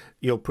it,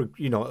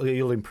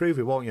 you'll improve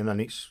it, won't you? And then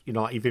it's,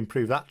 like you've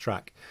improved that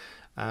track.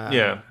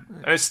 Yeah,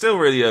 and it's still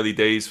really early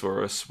days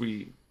for us.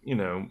 We've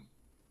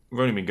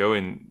only been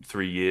going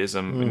 3 years,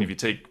 and if you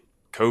take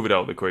COVID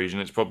out of the equation,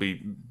 it's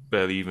probably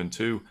barely even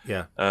 2.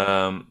 Yeah.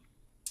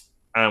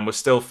 And we're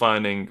still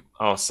finding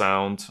our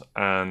sound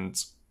and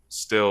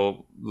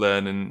still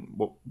learning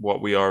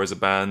what we are as a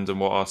band and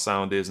what our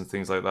sound is and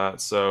things like that.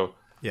 So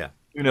yeah,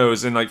 who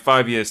knows, in like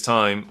 5 years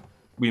time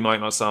we might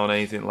not sound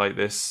anything like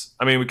this.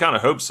 I mean, we kind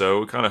of hope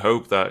so. We kind of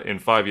hope that in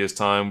 5 years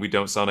time we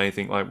don't sound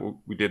anything like what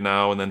we did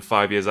now, and then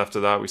 5 years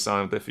after that we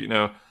sound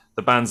different.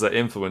 The bands that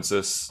influence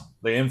us,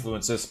 they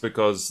influence us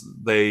because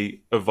they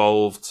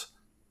evolved.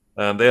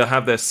 They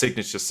have their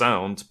signature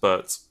sound,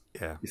 but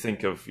you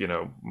think of,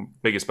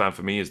 biggest band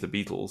for me is the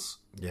Beatles.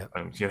 Yeah.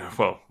 And,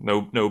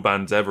 no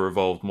band's ever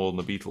evolved more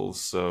than the Beatles.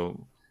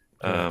 So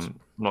I'm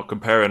not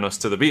comparing us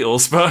to the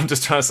Beatles, but I'm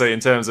just trying to say in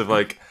terms of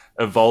like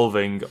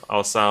evolving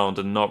our sound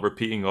and not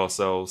repeating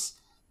ourselves,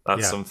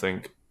 that's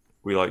something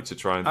we like to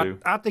try and do.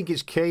 I think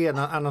it's key, and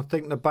I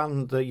think the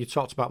band that you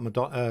talked about,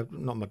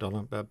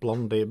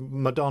 Blondie,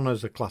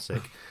 Madonna's a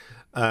classic.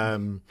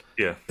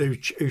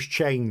 Who's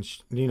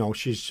changed,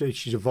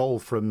 she's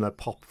evolved from the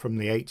pop from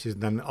the 80s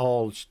and then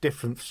all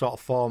different sort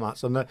of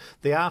formats, and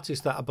the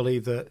artists that I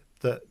believe that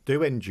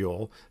do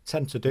endure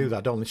tend to do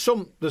that, don't they?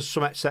 There's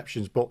some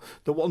exceptions, but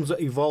the ones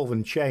that evolve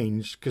and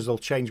change, because they'll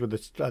change with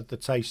the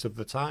taste of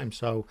the time.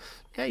 So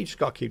yeah, you just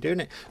got to keep doing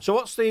it.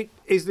 So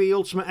is the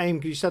ultimate aim?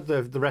 Because you said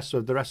the rest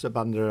of the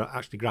band are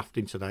actually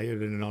grafting today,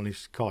 in an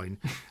honest coin.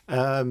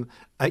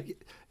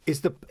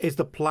 Is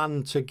the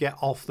plan to get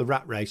off the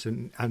rat race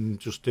and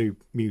just do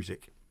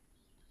music?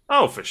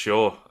 Oh, for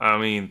sure. I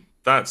mean,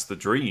 that's the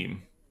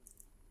dream.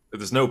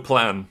 There's no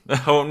plan.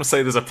 I want to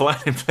say there's a plan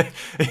in place.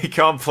 You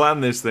can't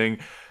plan this thing.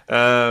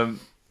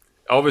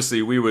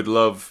 Obviously, we would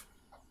love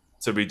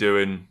to be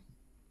doing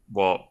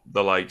what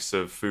the likes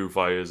of Foo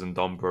Fighters and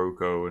Don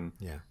Broco and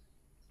Yeah.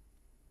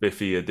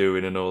 Biffy are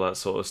doing and all that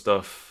sort of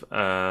stuff.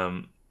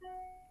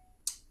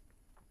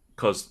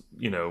 Because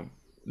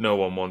no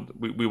one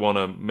we want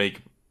to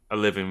make a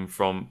living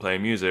from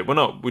playing music.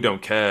 We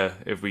don't care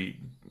if we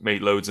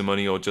make loads of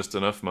money or just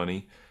enough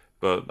money,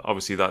 but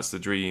obviously that's the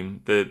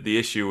dream. The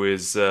issue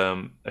is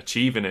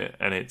achieving it,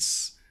 and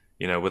it's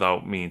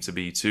without meaning to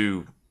be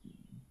too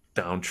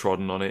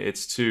downtrodden on it,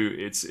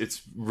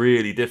 it's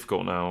really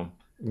difficult now.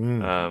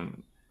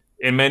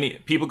 In many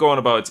people go on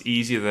about it's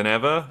easier than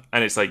ever,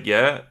 and it's like,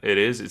 yeah, it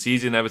is. It's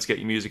easier than ever to get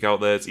your music out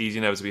there. It's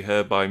easier than ever to be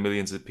heard by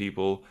millions of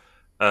people.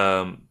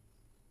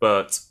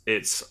 But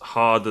it's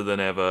harder than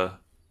ever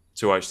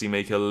to actually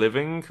make a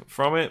living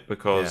from it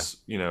because,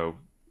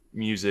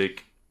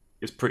 music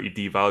is pretty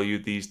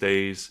devalued these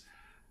days.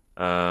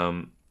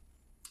 The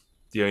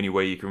only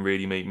way you can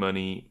really make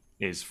money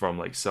is from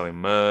like selling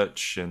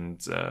merch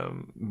and,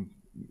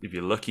 if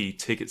you're lucky,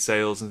 ticket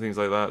sales and things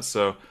like that.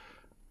 So,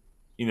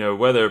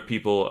 whether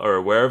people are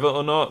aware of it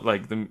or not,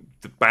 like the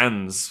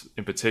bands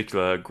in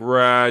particular are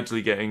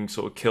gradually getting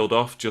sort of killed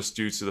off just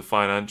due to the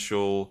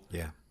financial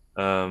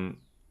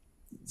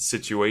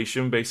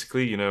situation.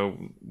 Basically,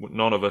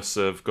 none of us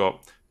have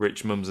got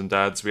rich mums and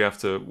dads. We have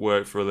to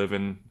work for a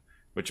living,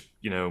 which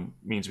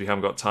means we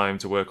haven't got time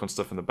to work on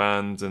stuff in the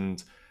band.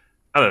 And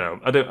I don't know.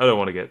 I don't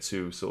want to get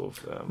too sort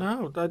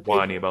of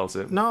whiny about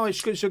it. No,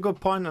 it's a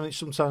good point, and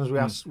sometimes we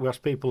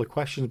ask people the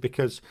questions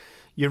because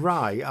you're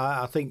right.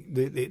 I think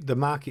the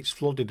market's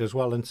flooded as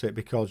well, isn't it?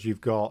 Because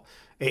the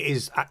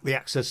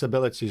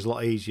accessibility is a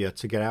lot easier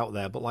to get out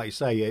there. But like you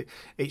say,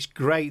 it's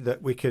great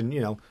that we can,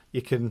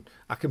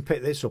 I can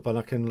pick this up and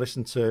I can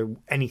listen to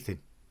anything,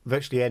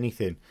 virtually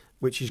anything,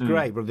 which is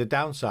great. But the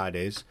downside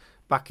is,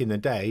 back in the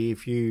day,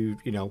 if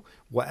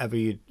whatever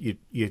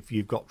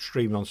you've got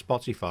streaming on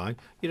Spotify,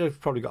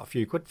 you've probably got a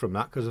few quid from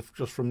that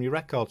just from your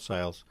record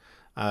sales.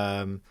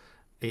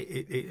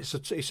 It's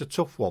a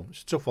tough one.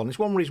 It's a tough one. It's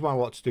one reason why I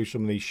want to do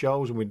some of these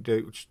shows, and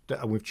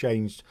we've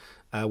changed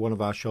one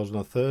of our shows on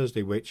a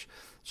Thursday, which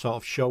sort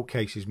of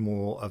showcases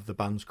more of the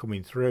bands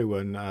coming through,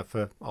 and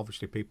for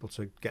obviously people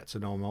to get to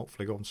know them,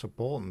 hopefully go and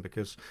support them,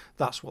 because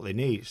that's what they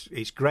need.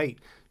 It's great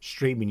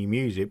streaming your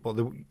music, but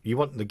you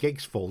want the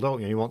gigs full,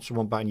 don't you? You want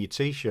someone buying your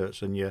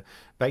T-shirts and your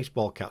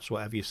baseball caps,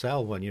 whatever you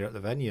sell when you're at the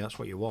venue. That's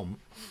what you want.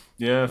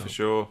 Yeah, for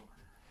sure.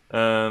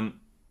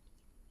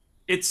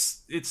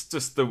 It's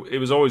just it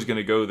was always going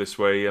to go this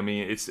way. I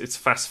mean, it's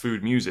fast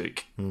food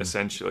music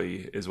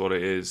essentially is what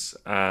it is,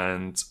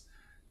 and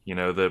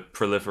the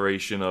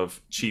proliferation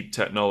of cheap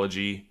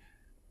technology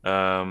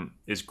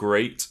is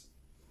great.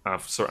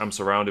 I'm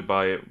surrounded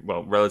by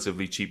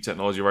relatively cheap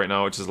technology right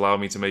now, which has allowed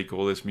me to make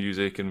all this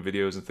music and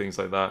videos and things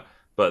like that.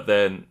 But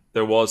then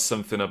there was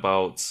something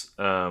about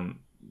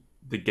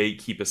the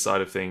gatekeeper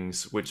side of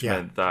things, which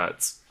meant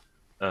that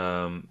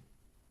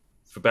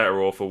for better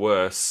or for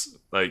worse,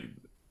 like,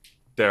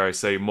 dare I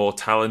say, more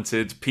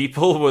talented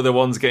people were the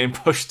ones getting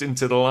pushed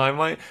into the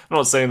limelight. I'm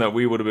not saying that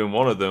we would have been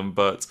one of them,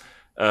 but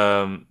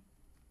the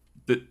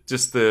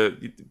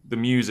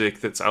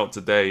music that's out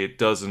today, it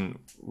doesn't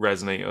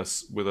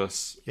resonate with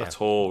us at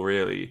all,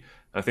 really.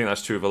 I think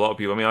that's true of a lot of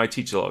people. I mean, I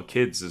teach a lot of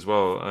kids as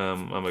well.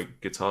 I'm a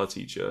guitar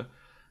teacher,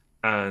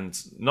 and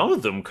none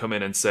of them come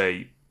in and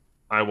say,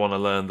 I want to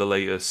learn the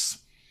latest,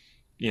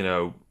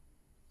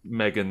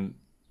 Megan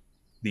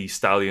Thee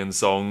Stallion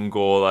song,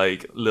 or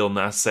like Lil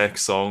Nas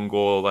X song,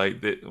 or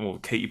like or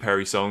Katy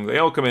Perry song. They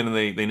all come in and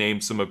they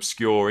name some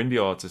obscure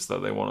indie artist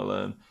that they want to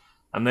learn,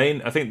 and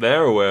I think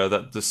they're aware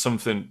that there's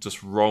something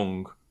just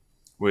wrong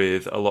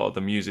with a lot of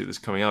the music that's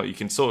coming out. You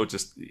can sort of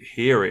just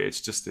hear it.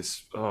 It's just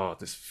this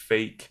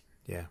fake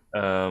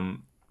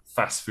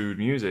fast food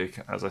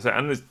music, as I said.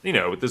 And there's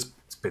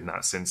been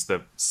that since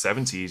the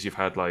 70s. You've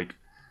had like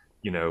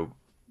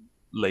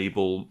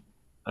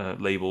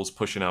labels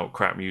pushing out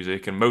crap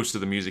music, and most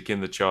of the music in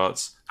the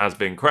charts has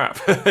been crap.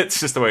 It's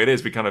just the way it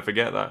is. We kind of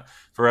forget that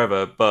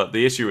forever. But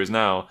the issue is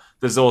now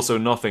there's also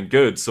nothing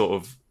good sort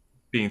of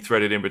being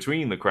threaded in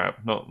between the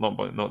crap. Not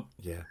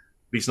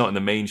at least not in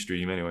the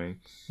mainstream anyway.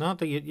 No,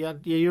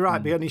 you're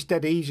right. And it's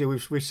dead easy.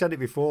 We've said it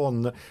before,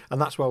 and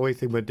that's why we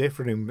think we're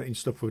different in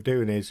stuff we're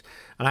doing is.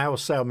 And I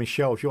always say on my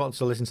show, if you want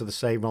to listen to the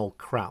same old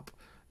crap,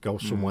 go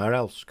somewhere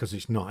else, because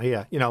it's not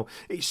here.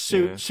 It's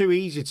too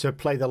easy to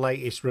play the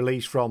latest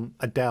release from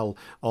Adele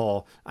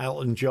or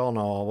Elton John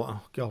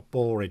or God,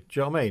 boring. Do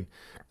you know what I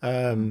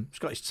mean? It's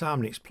got its time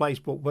and its place,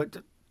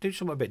 but do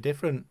something a bit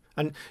different.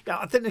 And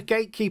I think the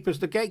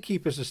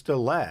gatekeepers are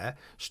still there,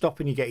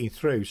 stopping you getting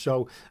through.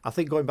 So I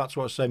think going back to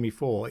what I was saying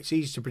before, it's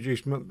easy to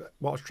produce. What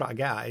I was trying to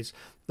get at is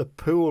the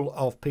pool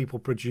of people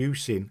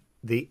producing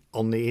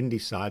on the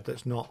indie side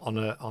that's not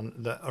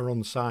that are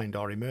unsigned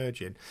or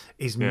emerging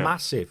is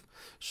massive.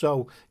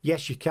 So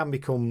yes, you can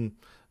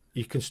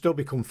still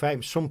become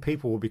famous. Some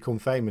people will become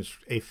famous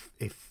if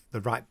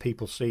the right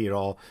people see it,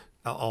 or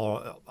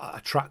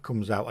a track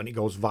comes out and it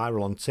goes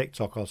viral on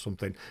TikTok or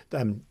something.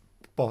 Then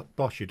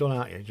boss, you're done,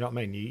 aren't you? Do you know what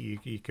I mean?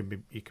 You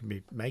can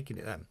be making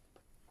it then.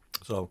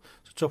 So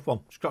it's a tough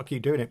one. Just got to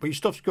keep doing it. But your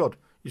stuff's good.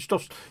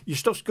 Your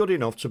stuff's good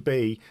enough to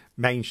be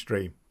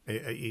mainstream.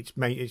 It's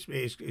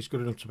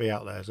good enough to be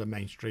out there as a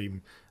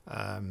mainstream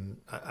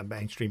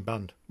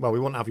band. Well, we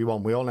won't have you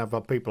on. We only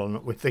have people on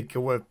that we think are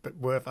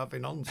worth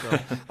having on. So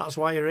that's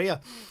why you're here.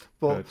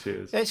 But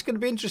it's going to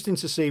be interesting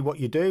to see what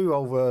you do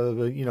over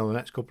the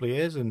next couple of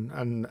years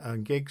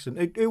and gigs.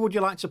 And who would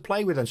you like to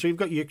play with then? So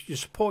you're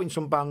supporting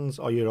some bands,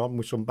 or you're on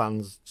with some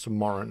bands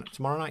tomorrow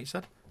night. You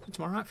said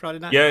tomorrow night, Friday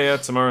night. Yeah,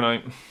 tomorrow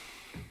night.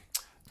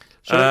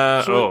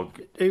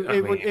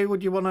 Who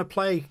would you want to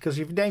play? Because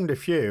you've named a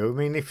few. I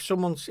mean,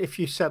 if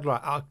you said,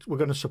 right, we're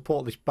going to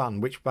support this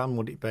band, which band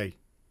would it be?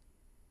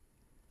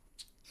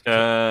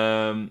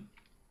 Oh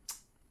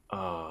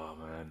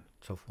man,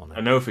 tough one.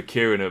 I know for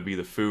Kieran it would be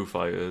the Foo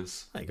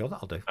Fighters. There you go,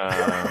 that'll do.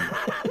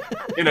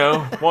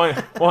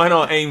 Why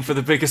not aim for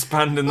the biggest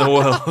band in the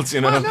world?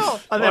 Why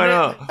not? Why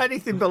not?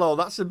 Anything below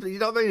that's you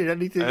know what I mean.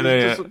 Anything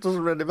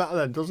doesn't really matter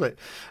then, does it?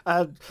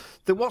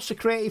 What's the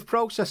creative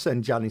process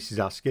then? Janice is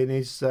asking.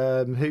 Is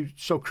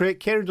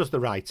Kieran does the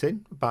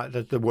writing about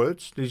the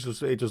words. He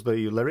does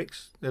the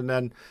lyrics, and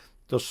then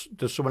does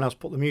someone else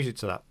put the music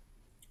to that?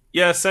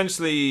 Yeah,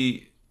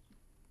 essentially.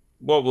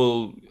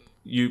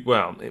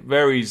 It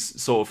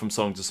varies sort of from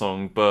song to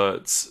song,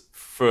 but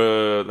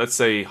for, let's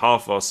say,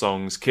 half of our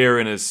songs,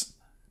 Kieran has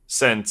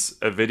sent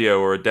a video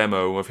or a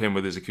demo of him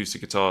with his acoustic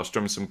guitar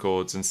strumming some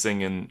chords and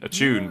singing a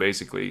tune,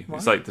 basically. Wow.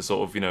 It's like the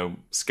sort of,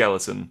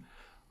 skeleton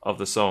of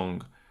the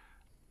song.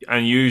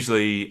 And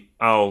usually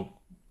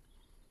I'll,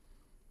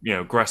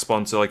 grasp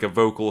onto like a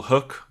vocal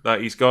hook that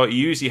he's got. He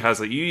usually has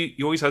he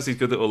always has these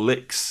good little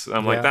licks.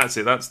 I'm like, that's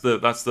it. That's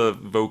the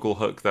vocal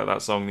hook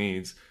that song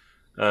needs.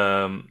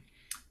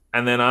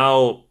 And then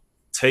I'll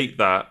take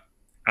that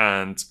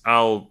and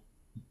I'll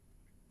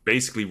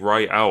basically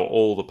write out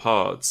all the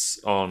parts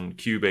on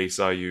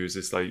Cubase. I use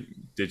this like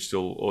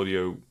digital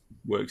audio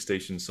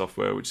workstation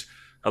software, which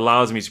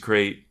allows me to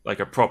create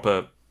like a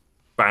proper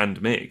band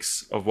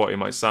mix of what it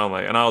might sound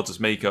like. And I'll just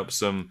make up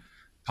some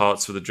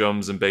parts for the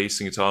drums and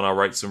bass and guitar, and I'll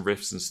write some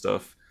riffs and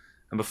stuff.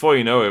 And before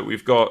you know it,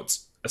 we've got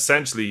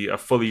essentially a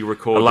fully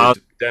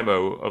recorded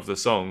demo of the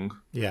song.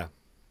 Yeah.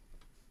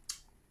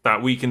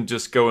 That we can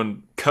just go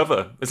and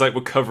cover. It's like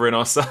we're covering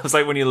ourselves. It's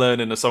like when you're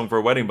learning a song for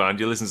a wedding band,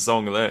 you listen to a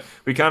song and learn.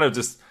 We kind of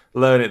just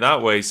learn it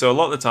that way. So a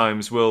lot of the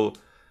times we'll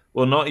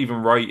not even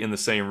write in the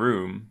same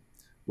room.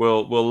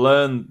 We'll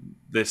learn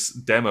this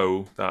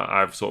demo that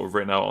I've sort of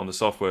written out on the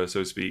software, so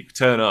to speak,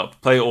 turn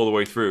up, play it all the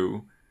way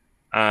through,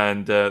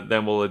 and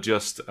then we'll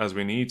adjust as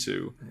we need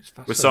to.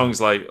 With songs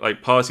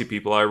like Party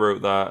People, I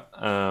wrote that.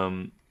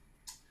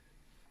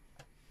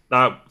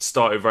 That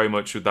started very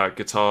much with that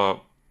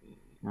guitar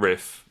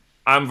riff.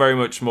 I'm very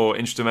much more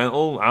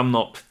instrumental. I'm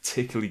not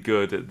particularly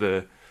good at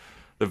the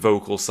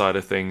vocal side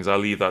of things. I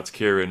leave that to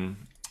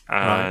Kieran.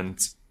 And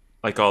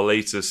like our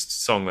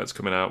latest song that's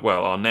coming out,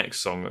 our next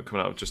song that's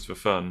coming out just for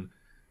fun,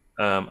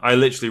 I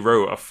literally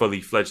wrote a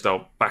fully fledged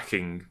out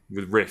backing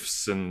with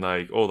riffs and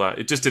like all that.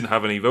 It just didn't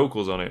have any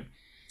vocals on it.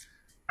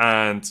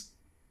 And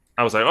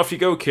I was like, off you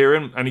go,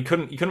 Kieran. And he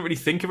couldn't really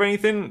think of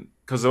anything,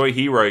 because the way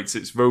he writes,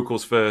 it's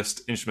vocals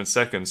first, instruments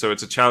second. So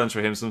it's a challenge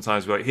for him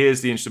sometimes. We're like,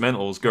 here's the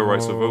instrumentals, go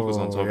write some vocals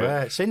on top of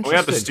it. It's interesting. We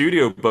had the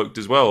studio booked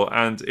as well,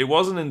 and it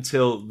wasn't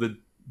until the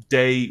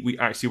day we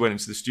actually went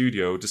into the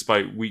studio,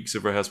 despite weeks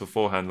of rehearsal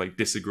beforehand, like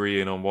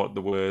disagreeing on what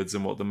the words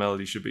and what the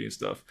melody should be and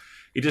stuff.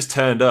 He just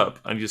turned up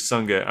and just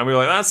sung it, and we were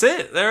like, that's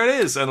it, there it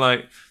is. And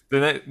like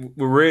we're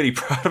really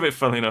proud of it.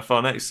 Funnily enough,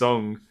 our next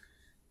song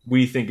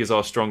we think is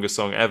our strongest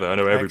song ever. I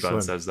know every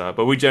band says that,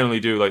 but we generally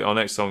do. Like our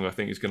next song, I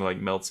think is going to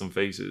like melt some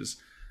faces.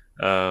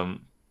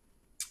 And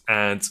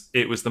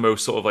it was the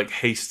most sort of like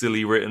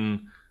hastily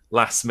written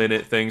last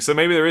minute thing. So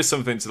maybe there is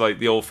something to like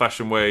the old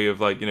fashioned way of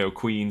like,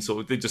 Queen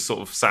sort of, they just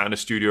sort of sat in a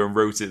studio and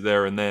wrote it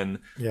there and then.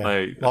 Yeah.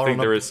 I think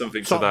there is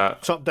something to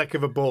that. Top deck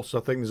of a bus. I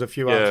think there's a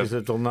few artists that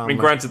have done that. I mean,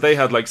 granted, they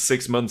had like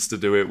 6 months to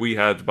do it. We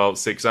had about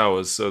 6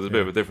 hours, so there's a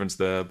bit of a difference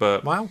there.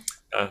 But wow.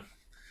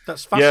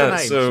 That's fascinating. Yeah,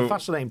 it's a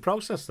fascinating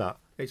process, that.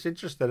 It's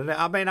interesting, isn't it?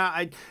 I mean,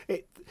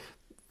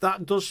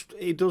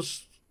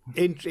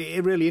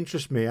 it really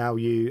interests me how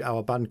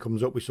a band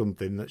comes up with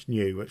something that's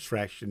new, that's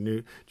fresh and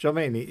new. Do you know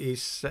what I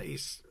mean?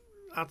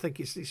 I think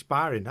it's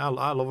inspiring. I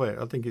love it.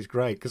 I think it's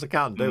great because I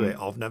can't do it.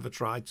 I've never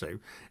tried to.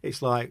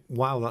 It's like,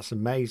 wow, that's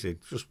amazing.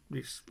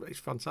 It's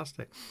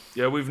fantastic.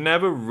 Yeah, we've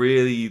never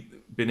really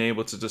been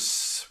able to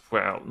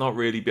not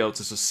really be able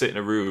to just sit in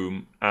a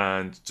room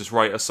and just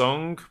write a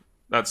song.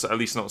 That's at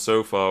least not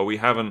so far. We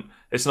haven't.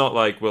 It's not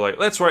like we're like,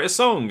 let's write a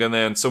song, and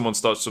then someone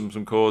starts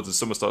some chords and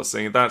someone starts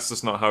singing. That's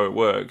just not how it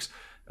works.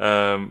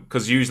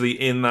 Because usually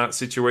in that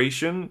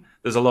situation,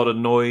 there's a lot of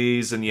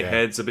noise and your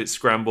head's a bit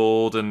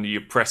scrambled, and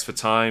you're pressed for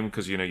time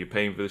because you're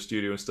paying for the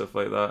studio and stuff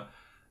like that.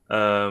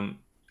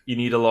 You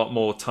need a lot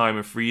more time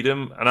and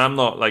freedom. And I'm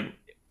not like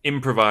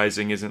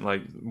improvising isn't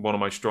like one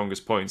of my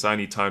strongest points. I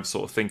need time to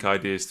sort of think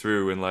ideas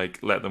through and like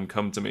let them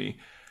come to me.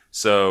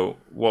 So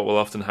what will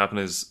often happen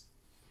is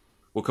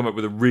we'll come up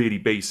with a really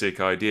basic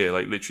idea,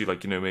 like literally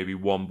like, maybe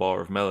one bar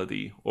of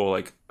melody or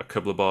like a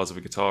couple of bars of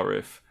a guitar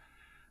riff.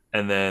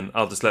 and then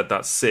I'll just let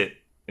that sit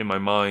in my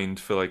mind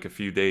for like a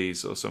few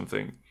days or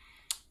something,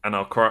 and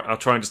I'll try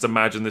and just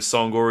imagine this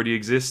song already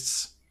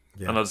exists,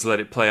 and I'll just let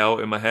it play out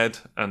in my head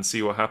and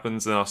see what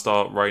happens. Then I'll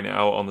start writing it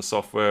out on the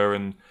software,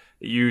 and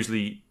it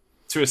usually,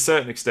 to a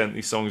certain extent,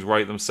 these songs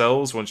write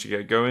themselves once you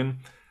get going.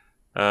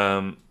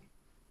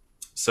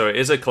 So it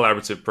is a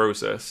collaborative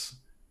process,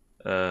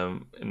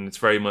 and it's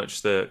very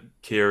much that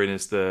Kieran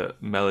is the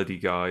melody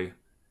guy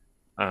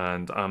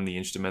and I'm the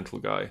instrumental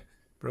guy.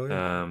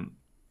 Brilliant.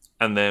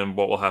 And then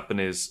what will happen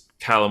is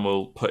Callum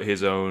will put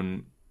his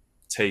own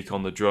take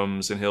on the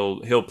drums, and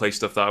he'll play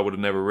stuff that I would have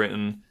never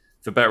written,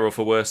 for better or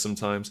for worse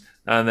sometimes.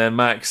 And then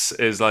Max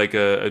is like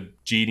a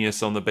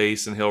genius on the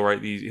bass, and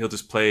he'll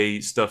just play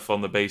stuff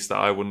on the bass that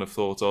I wouldn't have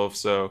thought of.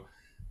 So,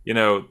 you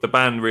know, the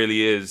band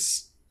really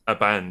is a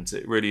band.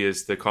 It really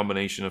is the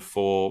combination of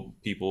four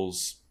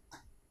people's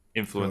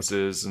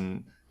influences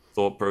and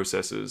thought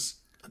processes,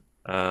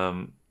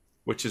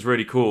 which is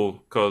really cool,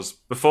 because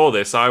before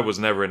this I was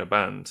never in a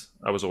band.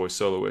 I was always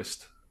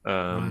soloist.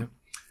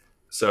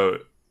 So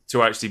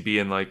to actually be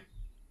in like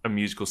a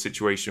musical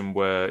situation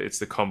where it's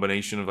the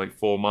combination of like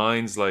four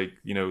minds, like,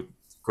 you know,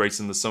 greater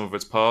than the sum of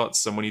its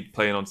parts, and when you're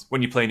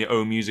playing your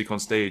own music on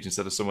stage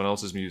instead of someone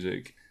else's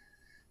music,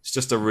 it's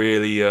just a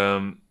really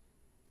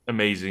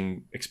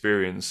amazing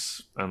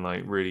experience, and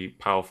like really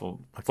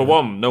powerful. For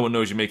one, no one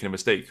knows you're making a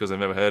mistake because they've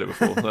never heard it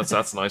before.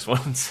 That's a nice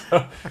one.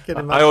 So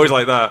I always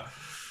like that.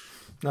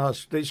 No,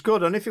 it's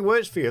good, and if it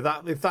works for you,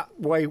 if that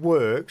way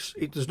works,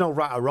 there's no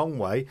right or wrong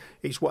way.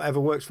 It's whatever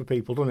works for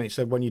people, doesn't it?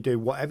 So when you do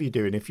whatever you're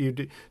doing, if you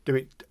do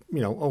it,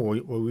 you know,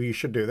 well, you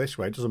should do it this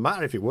way. It doesn't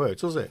matter if it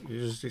works, does it?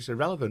 It's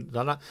irrelevant,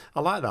 and I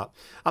like that.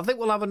 I think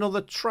we'll have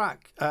another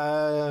track.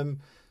 Got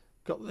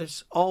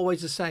this,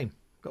 Always the Same.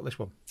 Got this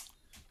one.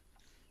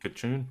 Good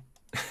tune.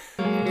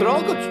 They're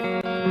all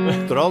good.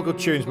 They're all good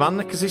tunes, man.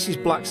 Because this is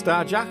Black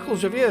Star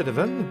Jackals. Have you heard of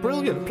them?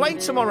 Brilliant. Playing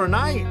tomorrow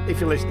night if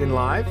you're listening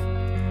live.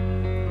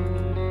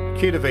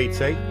 Cue the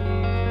VT.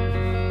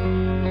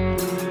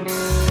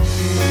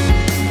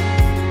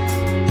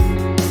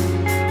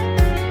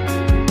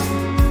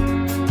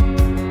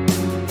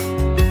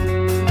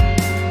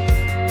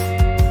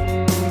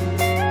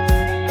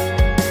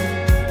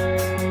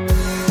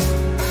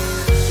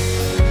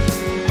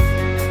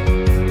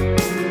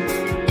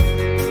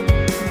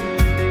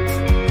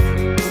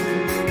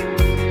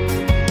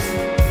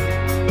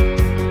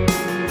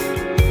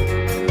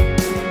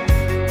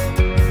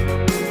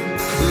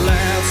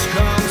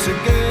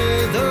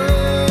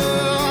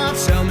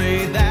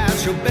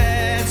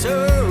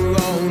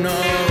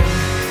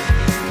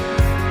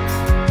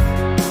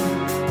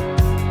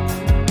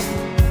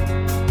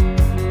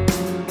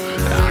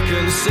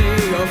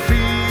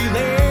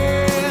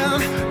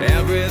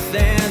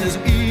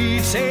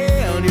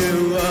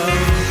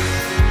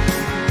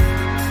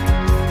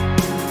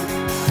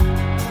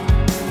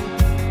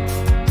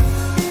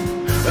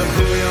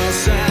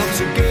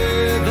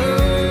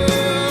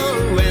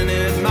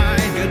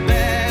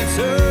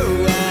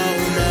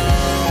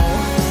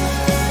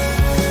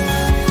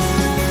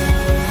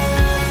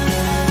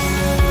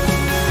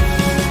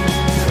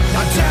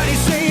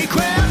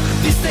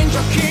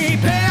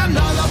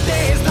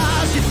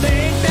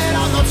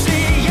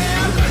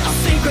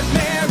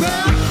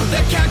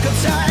 The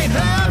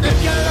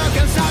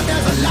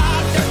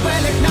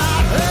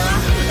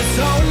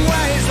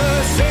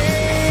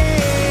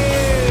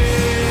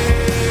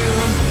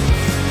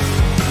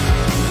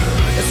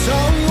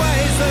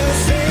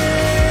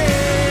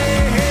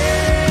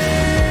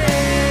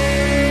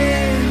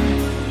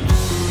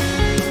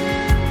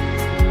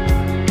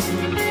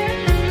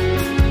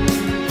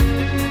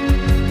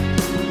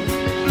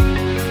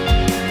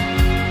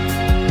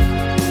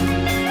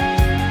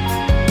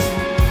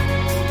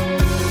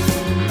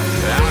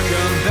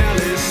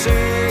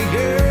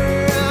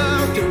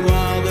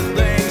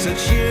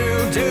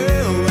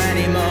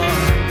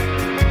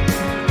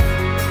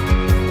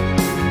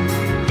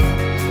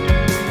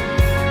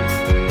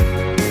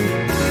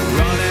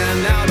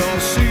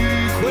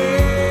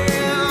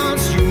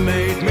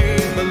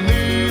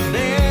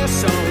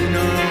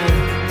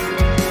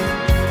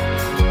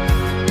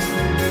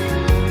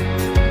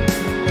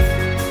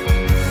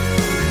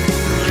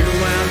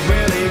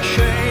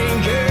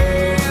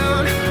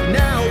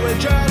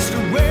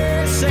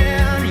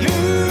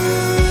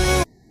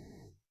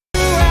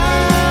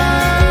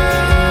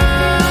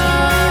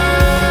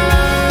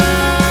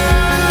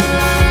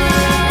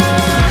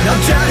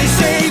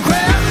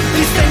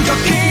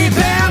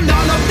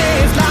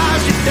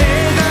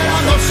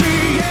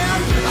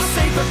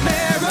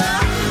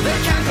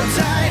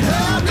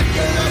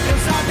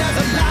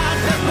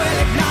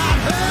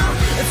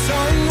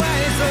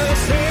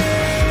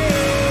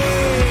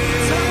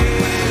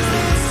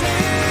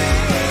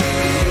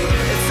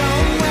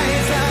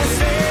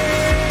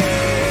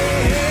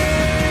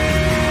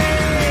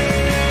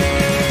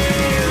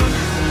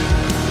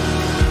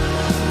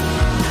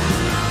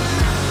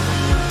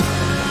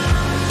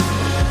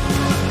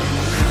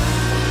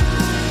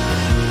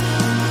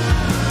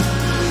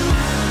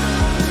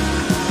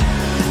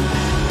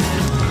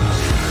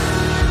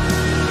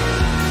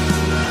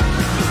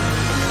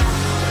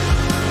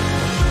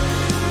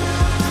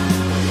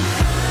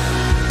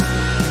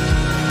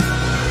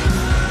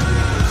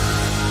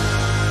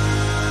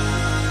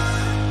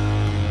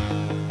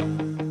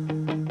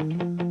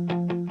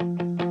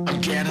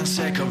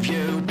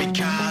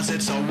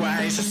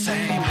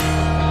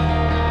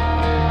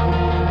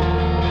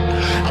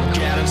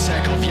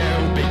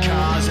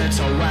it's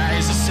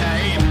always the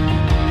same.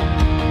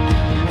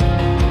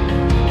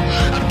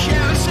 I'm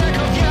getting sick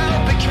of you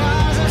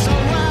because it's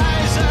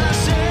always the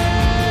same.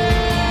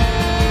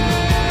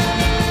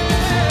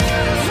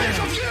 Getting sick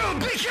of you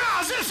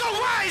because it's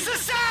always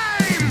the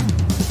same.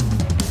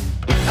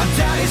 A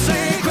dirty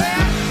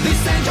secret,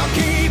 this ain't your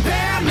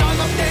keeping. None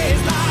of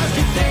these lies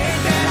you think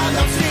that I'm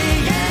not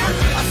seeing.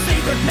 A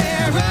secret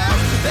mirror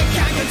that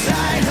can't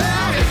contain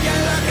her. If you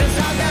look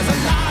inside, there's a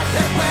light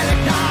that will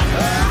ignite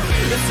her.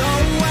 It's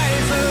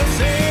always the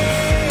same.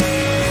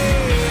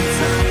 It's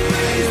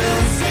always the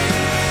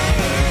same.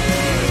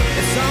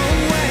 It's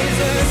always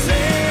the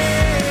same.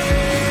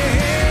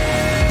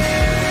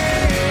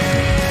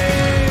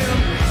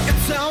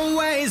 It's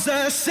always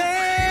the same.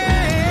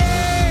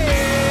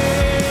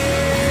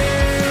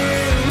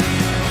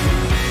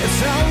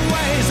 It's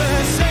always the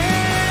same.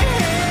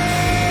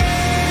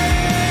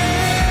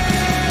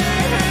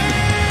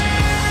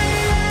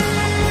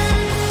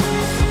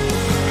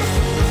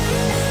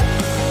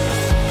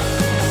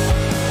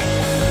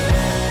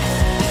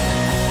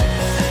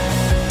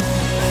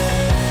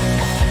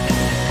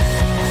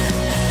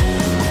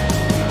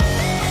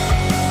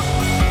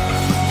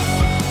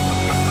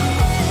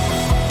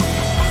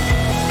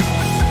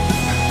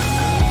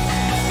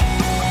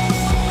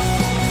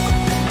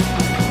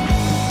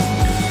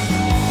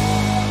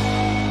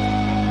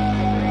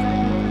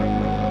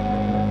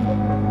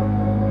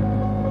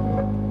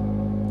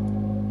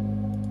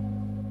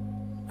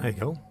 There you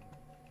go.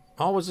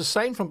 Always the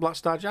same from Black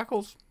Star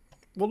Jackals.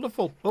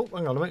 Wonderful. Oh,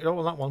 hang on a minute. I don't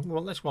want that one. We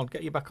want this one.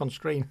 Get you back on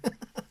screen.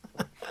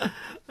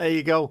 There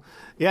you go.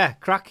 Yeah,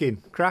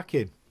 cracking.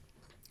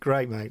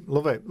 Great, mate.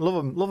 Love it.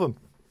 Love them.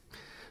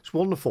 It's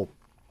wonderful.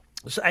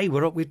 So, hey,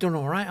 we've done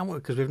all right, haven't we?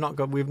 Because we've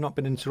not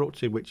been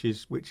interrupted, which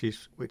is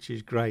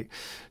great.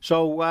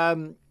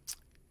 So,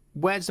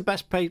 where's the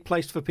best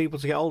place for people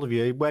to get hold of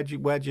you? Where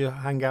do you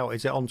hang out?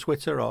 Is it on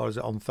Twitter or is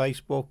it on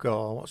Facebook,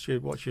 or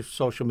what's your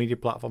social media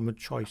platform of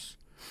choice?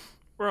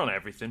 We're on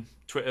everything: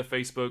 Twitter,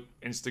 Facebook,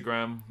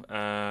 Instagram.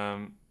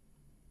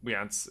 We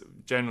answer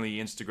generally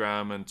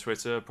Instagram and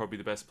Twitter are probably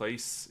the best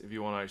place if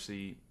you want to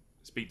actually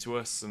speak to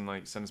us and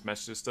like send us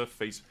messages stuff.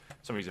 For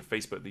some reason,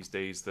 Facebook these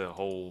days, the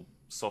whole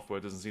software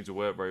doesn't seem to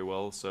work very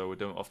well, so we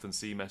don't often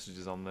see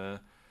messages on there.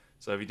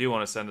 So if you do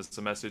want to send us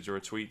a message or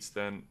a tweet,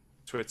 then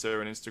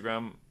Twitter and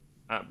Instagram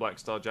at Black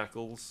Star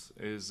Jackals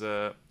is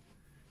the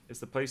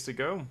place to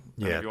go.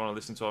 Yeah. And if you want to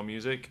listen to our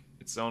music,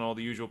 it's on all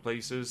the usual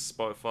places: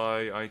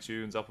 Spotify,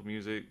 iTunes, Apple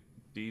Music,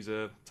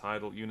 Deezer,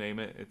 Tidal, you name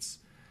it. It's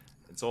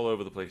all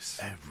over the place.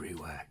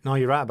 Everywhere. No,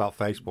 you're right about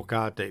Facebook.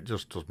 It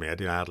just does me. I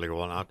didn't hardly go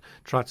on. I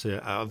try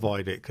to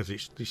avoid it because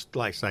it's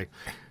like I say,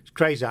 it's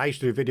crazy. I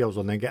used to do videos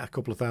on there, get a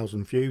couple of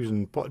thousand views,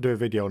 and do a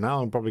video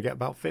now and probably get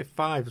about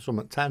 5, some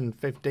at 10,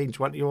 15,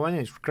 20.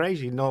 It's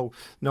crazy. No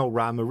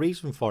rhyme or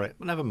reason for it.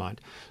 But never mind.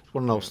 It's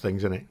one of those things,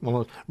 isn't it? One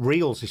of those,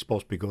 Reels is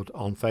supposed to be good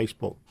on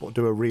Facebook, but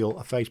do a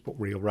Facebook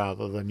reel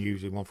rather than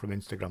using one from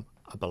Instagram,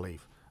 I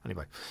believe.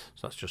 Anyway,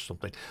 so that's just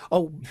something.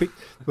 Oh,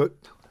 but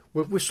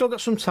we've still got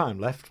some time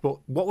left, but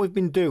what we've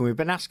been doing, we've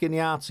been asking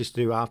the artists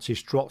to do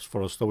artist drops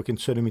for us so we can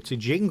turn them into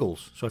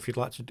jingles. So if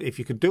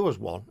you could do us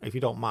one, if you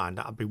don't mind,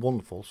 that'd be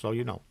wonderful. So,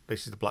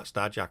 this is the Black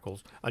Star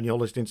Jackals and you're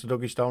listening to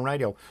Duggystone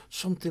Radio.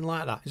 Something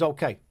like that is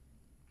okay.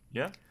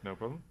 Yeah, no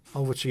problem.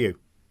 Over to you.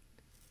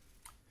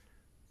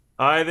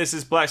 Hi, this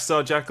is Black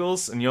Star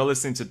Jackals and you're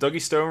listening to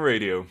Duggystone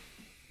Radio.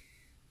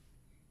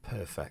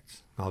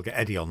 Perfect. I'll get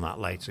Eddie on that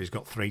later. He's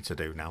got 3 to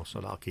do now,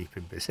 so that'll keep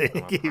him busy.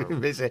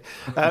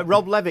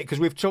 Rob Levitt, because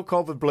we've took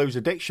over the Blues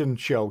Addiction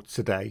show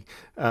today.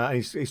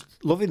 He's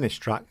loving this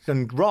track.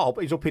 And Rob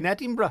is up in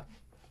Edinburgh.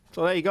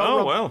 So there you go. Oh,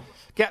 Rob.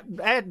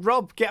 well.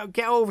 Rob, get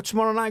over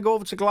tomorrow night. Go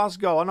over to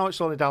Glasgow. I know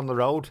it's only down the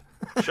road.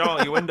 Shout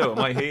out your window. I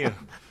might hear you.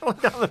 Only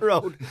down the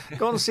road.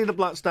 Go and see the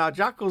Black Star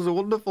Jackals. They're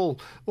wonderful.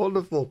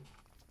 Wonderful.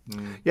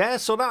 Yeah,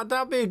 so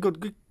that'd be a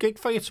good gig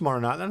for you tomorrow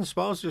night then, I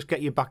suppose. Just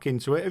get you back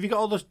into it. Have you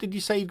got others? Did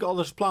you say you've got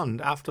others planned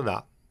after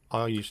that?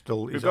 Or are you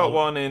still? We've got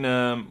one in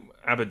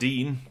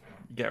Aberdeen.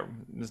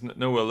 There's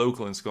nowhere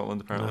local in Scotland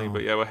apparently,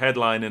 but yeah, we're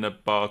headlining a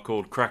bar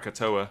called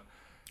Krakatoa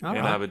in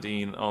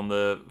Aberdeen on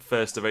the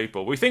 1st of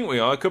April. We think we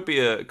are. It could be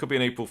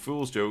an April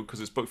Fool's joke because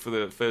it's booked for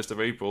the 1st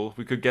of April.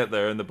 We could get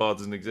there and the bar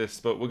doesn't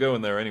exist, but we're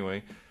going there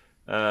anyway.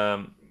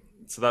 So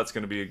that's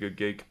going to be a good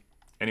gig.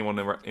 Anyone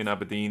in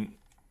Aberdeen,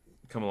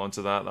 come along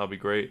to that. That'll be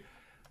great.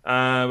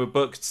 We're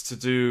booked to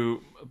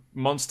do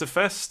Monster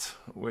Fest,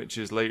 which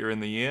is later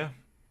in the year.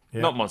 Yeah.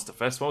 Not Monster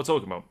Fest. What we're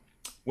talking about?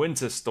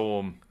 Winter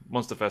Storm.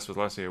 Monster Fest was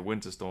last year.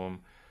 Winter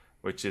Storm,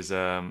 which is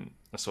a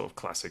sort of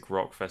classic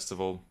rock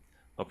festival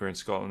up here in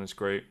Scotland. It's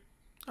great.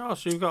 Oh,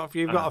 so you've got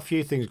a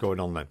few things going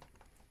on then.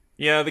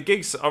 Yeah, the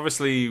gigs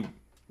obviously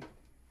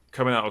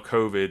coming out of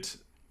COVID.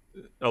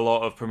 A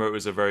lot of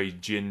promoters are very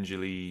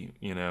gingerly,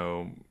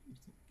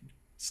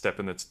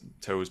 stepping the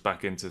toes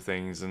back into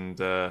things, and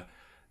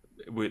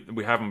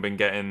we haven't been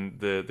getting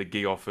the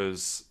gig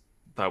offers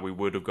that we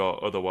would have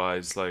got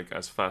otherwise, like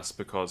as fast,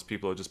 because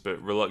people are just a bit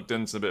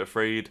reluctant and a bit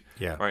afraid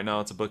right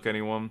now to book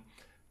anyone.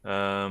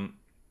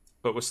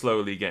 But we're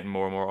slowly getting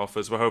more and more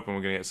offers. We're hoping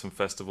we're going to get some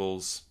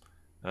festivals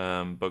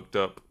booked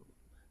up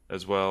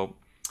as well.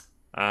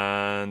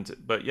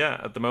 But yeah,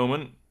 at the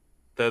moment,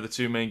 they're the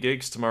two main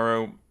gigs,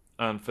 tomorrow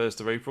and 1st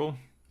of April,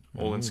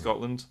 all in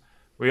Scotland.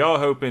 We are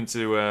hoping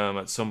to,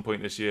 at some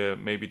point this year,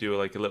 maybe do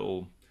like a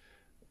little,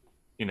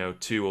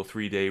 2 or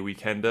 3 day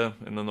weekender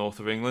in the north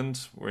of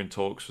England. We're in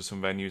talks for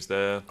some venues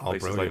there,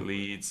 places brilliant. like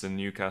Leeds and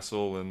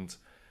Newcastle and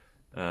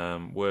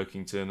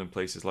Workington and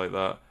places like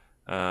that.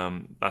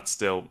 That's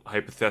still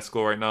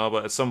hypothetical right now,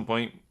 but at some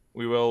point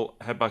we will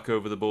head back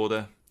over the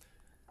border.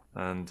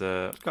 And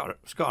it's got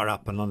to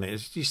happen, hasn't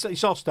it?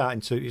 It's all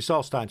starting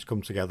to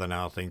come together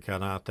now, I think,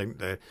 and I think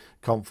the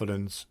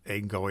confidence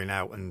in going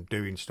out and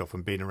doing stuff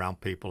and being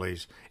around people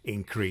is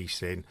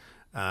increasing,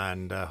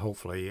 and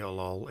hopefully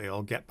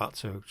it'll get back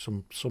to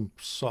some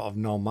sort of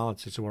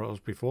normality to what it was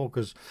before.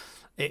 Because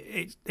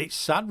it's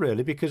sad,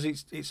 really, because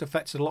it's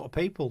affected a lot of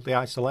people. The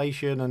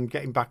isolation and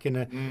getting back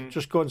in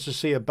just going to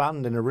see a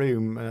band in a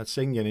room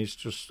singing is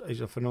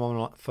a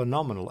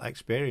phenomenal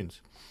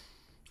experience.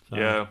 So,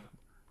 yeah.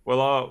 Well,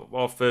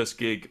 our first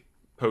gig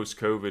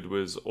post-COVID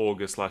was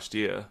August last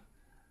year,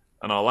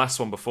 and our last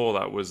one before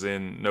that was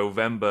in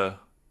November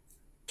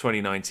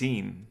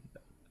 2019.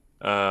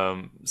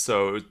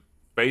 So it was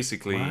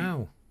basically,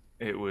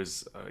 it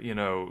was a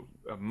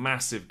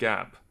massive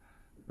gap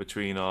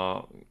between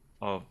our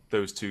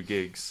those two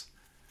gigs.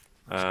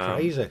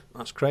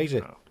 That's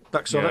crazy.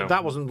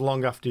 That wasn't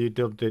long after you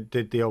did the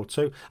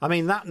O2. I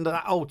mean, that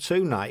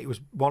O2 night, it was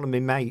one of my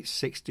mate's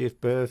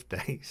 60th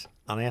birthdays.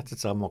 And I had to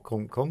tell him I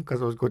couldn't come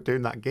because I was good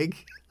doing that gig.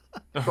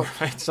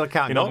 Right. So I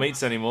can't You're go. not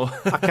mates anymore.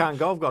 I can't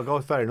go. I've got to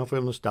go. Fair enough. I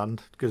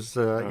understand. Because,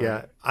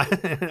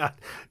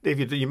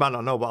 if you might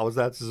not know, but I was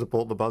there to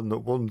support the band that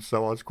won.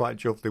 So I was quite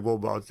chuffed they won,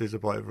 but I was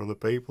disappointed for other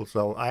people.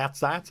 So I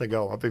had to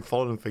go. I've been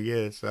following them for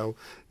years. So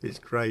it's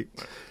great.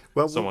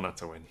 Well, someone had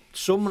to win.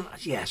 Someone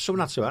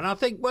had to. And I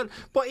think, but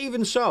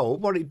even so,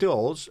 what it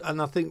does,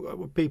 and I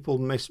think people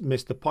miss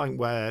the point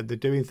where they're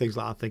doing things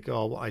like, I think,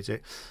 oh, what is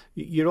it?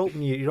 You're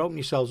opening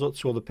yourselves up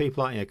to other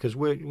people, aren't you? Because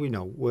we've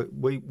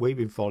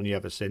been following you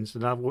ever since.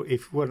 And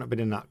if you hadn't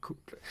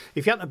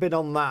been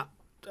on that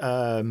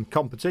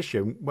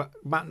competition,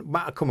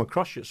 might have come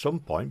across you at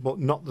some point, but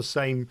not the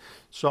same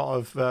sort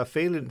of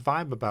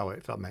vibe about it,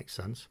 if that makes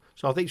sense.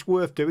 So I think it's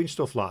worth doing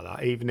stuff like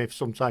that, even if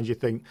sometimes you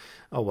think,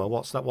 oh well,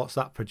 what's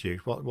that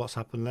produced? What's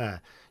happened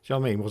there? Do you know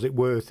what I mean? Was it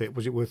worth it?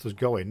 Was it worth us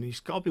going? It's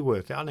got to be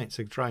worth it, hasn't it,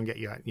 to try and get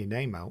your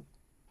name out?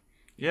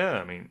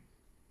 Yeah, I mean,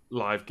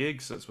 live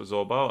gigs, that's what it's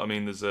all about. I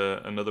mean, there's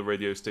another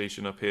radio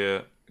station up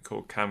here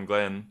called Cam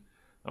Glen,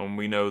 and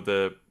we know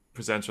the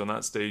presenter on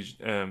that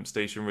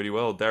station really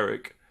well,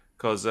 Derek,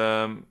 because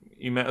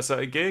he met us at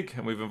a gig,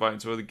 and we've invited him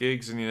to other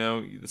gigs,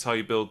 and that's how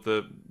you build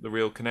the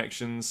real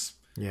connections.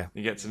 Yeah,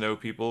 you get to know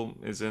people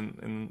is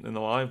in the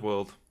live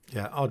world.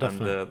 Yeah, oh,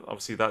 definitely. And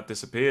obviously that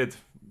disappeared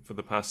for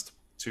the past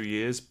 2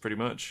 years, pretty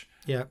much.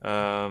 Yeah.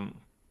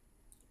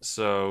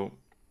 So,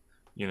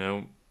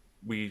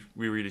 we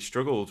really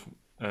struggled.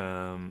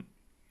 Not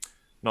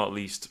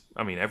least,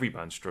 I mean, every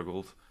band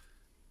struggled,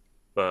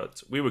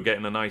 but we were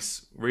getting a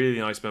really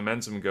nice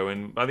momentum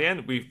going. By the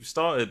end, we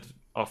started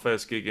our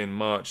first gig in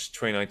March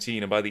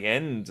 2019, and by the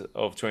end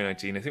of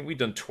 2019, I think we'd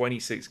done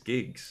 26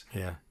 gigs.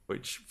 Yeah.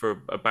 Which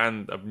for a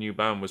new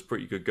band was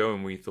pretty good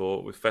going, we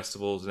thought, with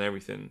festivals and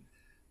everything.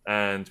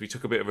 And we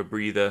took a bit of a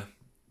breather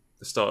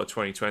the start of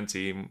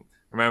 2020.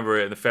 Remember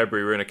it in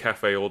February, we were in a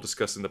cafe all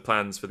discussing the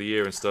plans for the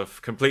year and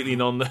stuff, completely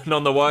none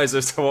the wiser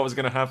as to what was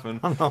going to happen.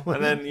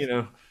 And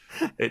then,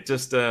 it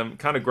just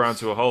kind of ground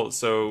to a halt.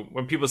 So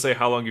when people say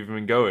how long you've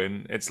been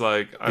going, it's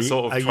like I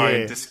sort of try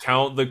and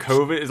discount the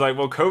COVID. It's like,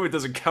 well, COVID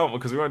doesn't count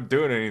because we weren't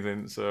doing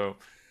anything. So,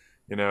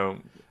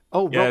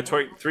 Oh, yeah,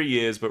 Rob, 3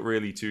 years, but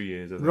really 2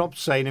 years. Rob's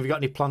saying, have you got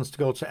any plans to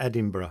go to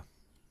Edinburgh?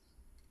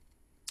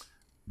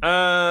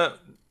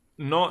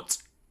 Not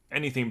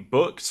anything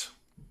booked,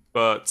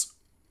 but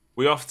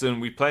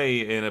we play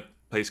in a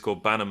place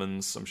called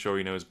Bannerman's. I'm sure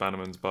he knows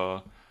Bannerman's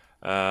Bar.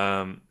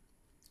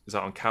 Is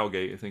that on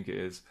Cowgate? I think it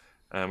is.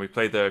 We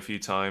played there a few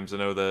times. I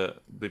know the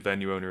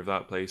venue owner of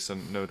that place,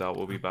 and no doubt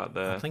we'll be back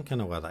there. I think I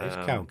know where that is,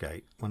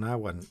 Cowgate. When I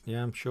went,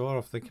 yeah, I'm sure.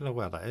 I'm thinking of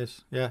where that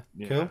is. Yeah,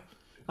 cool.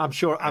 I'm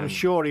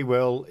sure he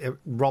will.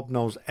 Rob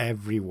knows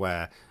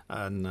everywhere,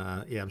 and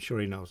I'm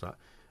sure he knows that.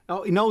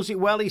 Oh, he knows it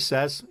well. He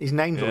says his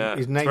name's on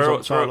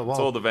the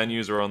wall. All the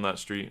venues are on that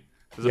street.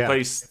 There's a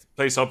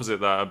place opposite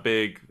that, a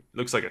big,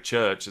 looks like a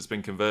church. It's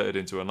been converted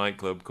into a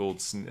nightclub called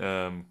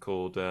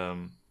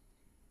Stramash,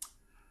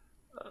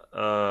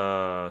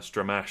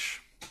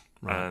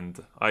 right.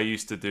 And I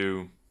used to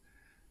do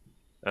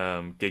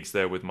gigs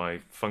there with my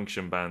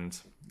function band.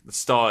 It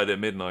started at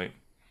midnight.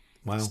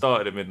 Wow.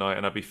 Started at midnight,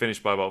 and I'd be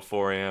finished by about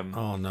 4 a.m.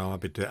 Oh no,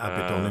 I'd be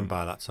done in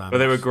by that time. But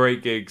they were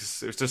great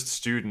gigs. It was just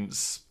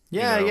students.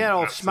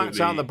 All smacked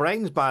out the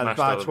brains by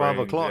 12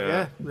 o'clock.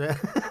 Yeah.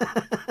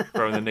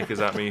 Throwing the knickers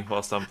at me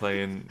whilst I'm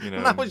playing.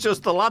 That was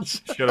just the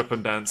lads. Shut up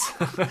and dance.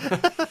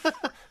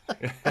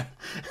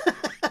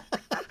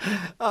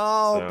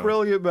 Oh, So-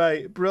 brilliant,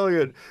 mate!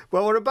 Brilliant.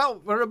 Well, we're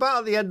about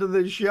at the end of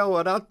the show,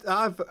 and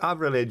I've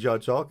really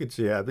enjoyed talking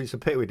to you. It's a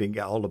pity we didn't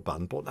get all the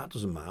band, but that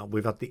doesn't matter.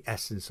 We've had the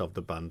essence of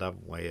the band,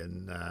 haven't we?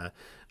 And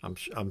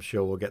I'm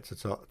sure we'll get to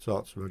talk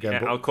to them again. Yeah,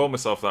 but I'll call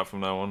myself that from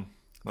now on.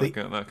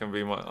 That can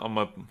be on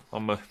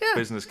my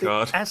business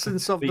card. The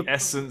essence of the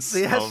essence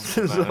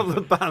of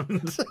the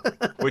band.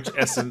 Which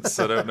essence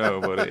I don't know,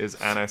 but it is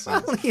an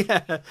essence.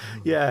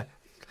 yeah.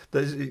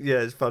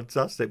 It's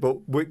fantastic.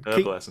 But we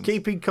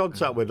keep in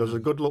contact with us.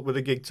 And good luck with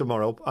the gig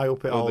tomorrow. I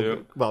hope it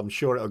well, I'm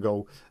sure it'll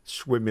go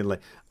swimmingly.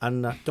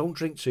 And don't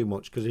drink too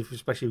much, because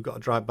especially if you've got to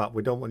drive back,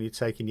 we don't want you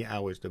taking your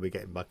hours to be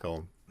getting back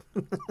home.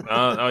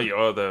 God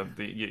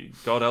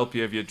help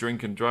you if you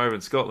drink and drive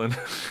in Scotland.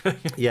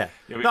 Yeah.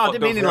 No, I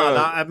didn't mean it like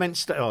that. I meant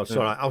sorry.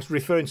 I was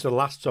referring to the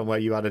last time where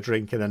you had a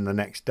drink and then the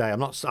next day.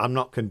 I'm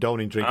not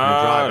condoning drinking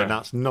and driving.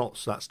 That's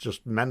nuts. That's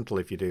just mental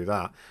if you do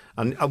that.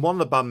 And one of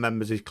the band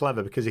members is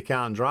clever because he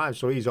can't drive,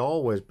 so he can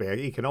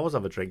always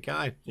have a drink,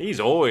 can't he?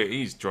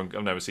 He's drunk.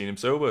 I've never seen him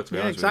sober, to be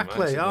honest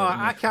exactly. with you.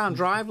 I can't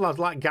drive, lads,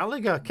 like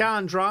Gallagher.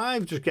 Can't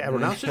drive. Just get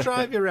everyone else to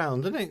drive you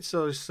around, isn't it?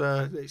 So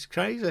it's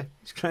crazy.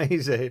 It's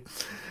crazy.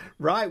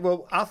 Right,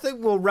 well, I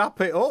think we'll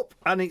wrap it up,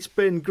 and it's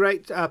been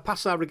great.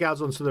 Pass our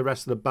regards on to the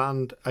rest of the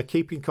band.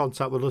 Keep in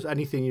contact with us.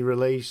 Anything you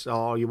release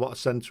or you want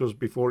to send to us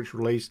before it's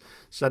released,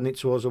 send it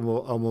to us, and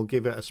we'll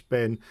give it a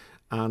spin,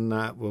 and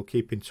we'll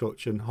keep in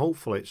touch. And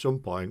hopefully, at some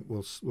point,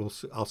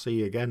 I'll see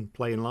you again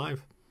playing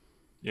live.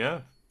 Yeah,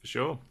 for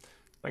sure.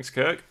 Thanks,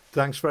 Kirk.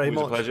 Thanks very Always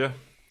much. A pleasure.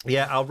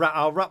 Yeah,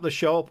 I'll wrap the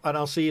show up, and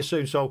I'll see you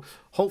soon. So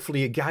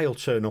hopefully, a guy will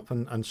turn up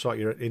and sort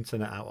your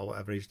internet out or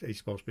whatever he's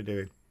supposed to be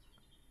doing.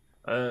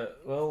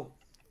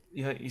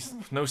 He's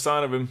no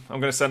sign of him. I'm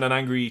going to send an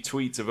angry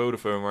tweet to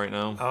Vodafone right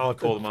now.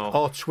 Call them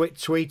out.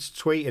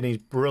 Tweet, and he's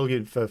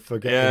brilliant for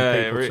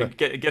getting people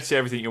to... Gets you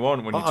everything you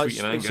want when you tweet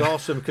in anger. It's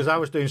awesome, because I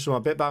was doing something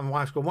a bit bad. My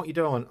wife's going, "What are you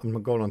doing?"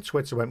 I'm going on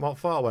Twitter. I went, "What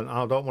for?" I went,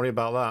 "Oh, don't worry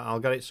about that. I'll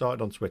get it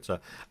sorted on Twitter."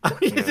 Don't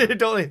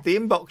the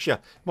inbox you.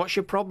 What's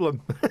your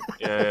problem?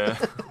 Yeah.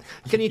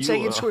 Can you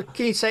take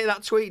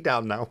that tweet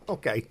down now?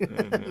 Okay.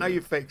 Now you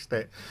fixed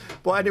it.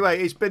 But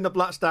anyway, it's been the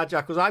Black Star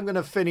Jackals. I'm going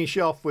to finish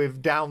off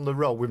with Down the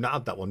Road. We've not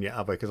had that one yet,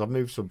 have we? Because I've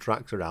moved some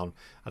tracks around.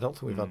 I don't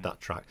think we've had that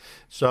track.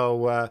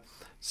 So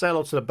say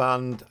hello to the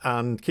band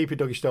and keep your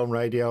Duggystone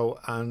radio,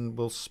 and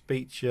we'll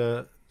speak to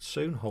you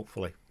soon,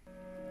 hopefully.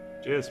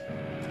 Cheers.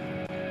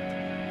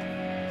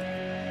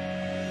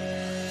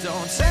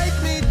 Don't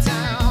take me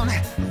down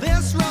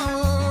this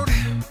road.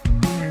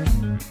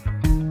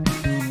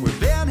 We've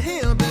been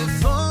here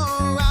before,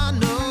 I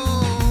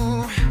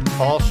know.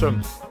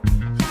 Awesome.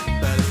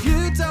 But if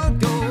you don't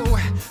go,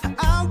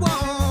 I won't.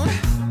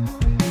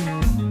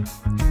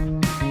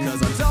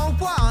 'Cause I don't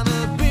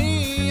wanna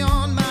be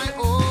on my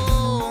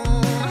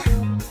own.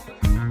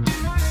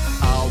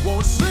 I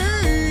won't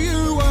see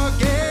you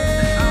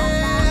again.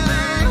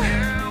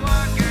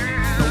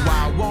 No,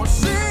 I won't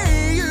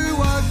see you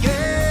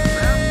again.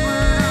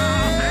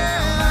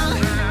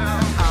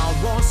 I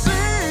won't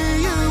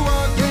see you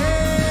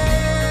again.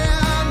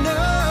 No,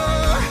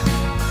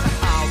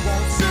 I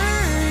won't see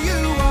you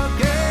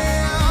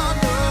again.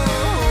 No.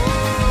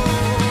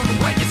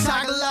 When you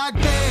talk like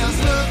this,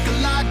 look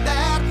like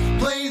that,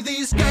 play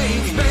these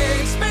games,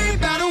 makes me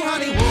better,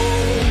 honey.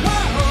 Whoa,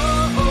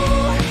 whoa,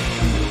 whoa,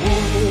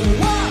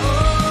 whoa.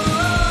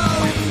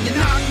 You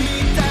knock me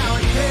down,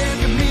 you pick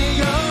me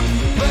up,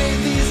 play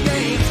these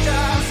games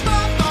just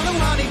for fun,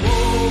 honey. Whoa,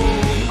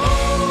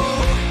 whoa,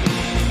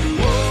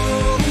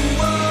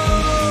 whoa.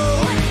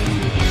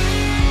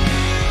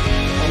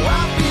 Oh,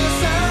 I feel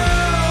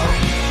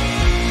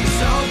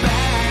so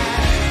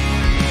bad.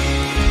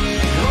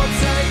 You're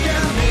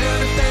taking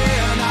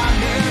everything I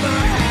never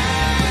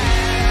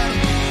had.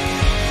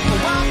 Oh,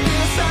 I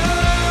feel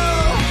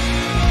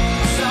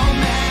so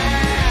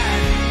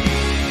mad.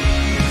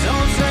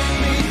 Don't take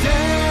me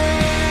down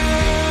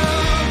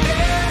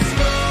this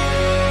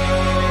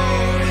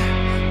road.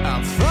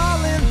 I'm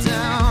falling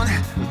down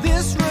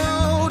this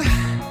road.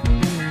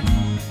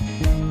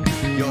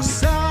 Your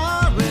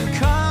siren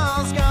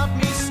calls got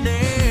me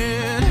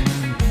snared.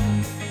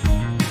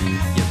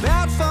 You're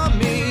bad for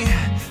me,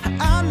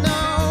 I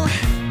know,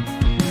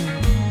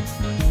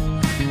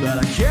 but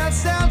I can't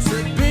stand to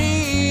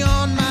be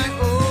on my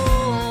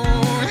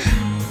own.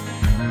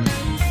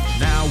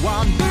 Now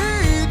I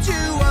need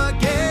you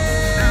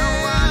again.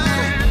 Now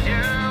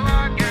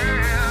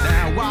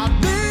I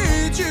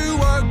need you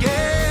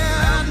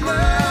again.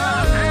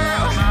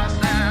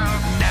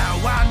 Now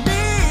I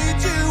need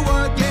you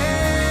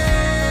again.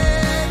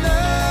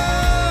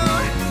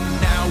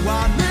 Now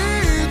I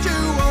need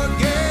you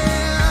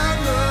again.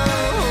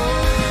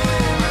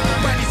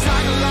 When you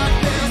talk like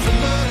this and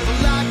look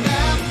like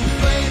that,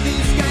 play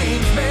these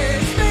games,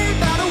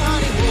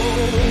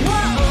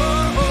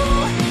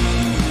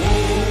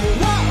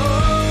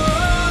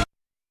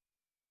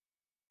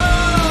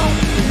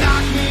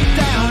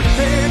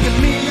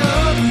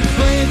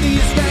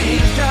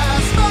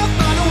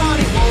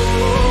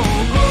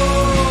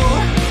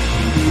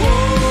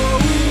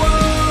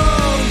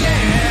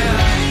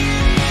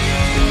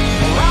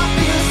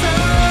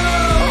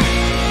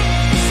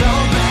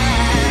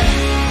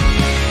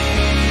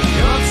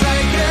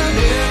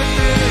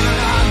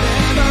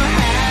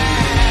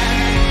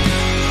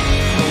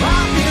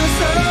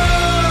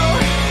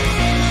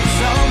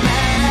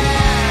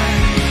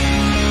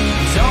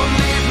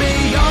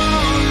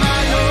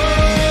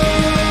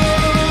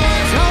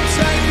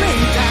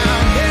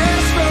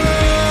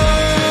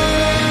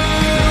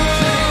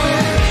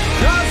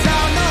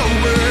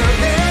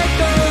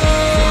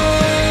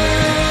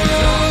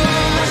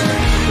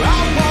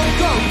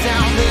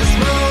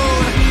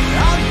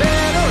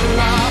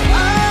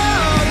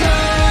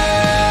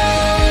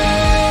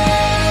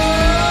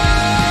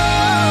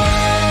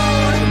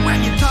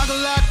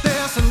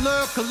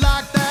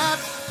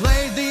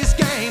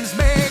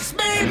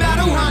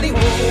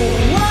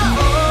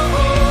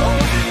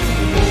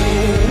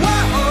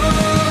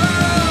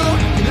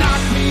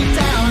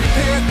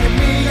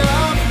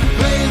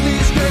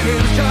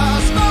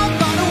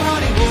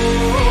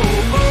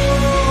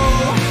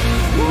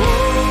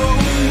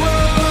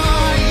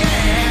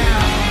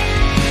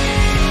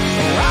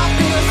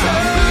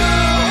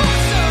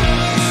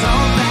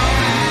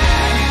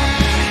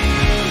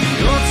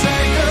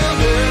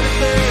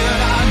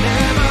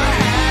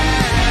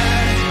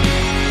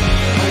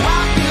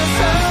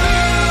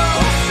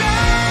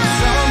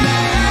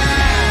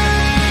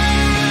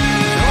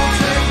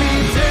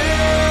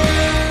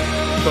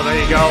 So there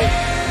you go.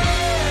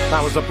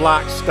 That was the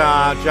Black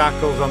Star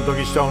Jackals on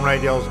Duggystone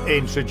Radio's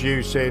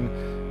introducing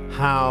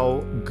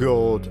How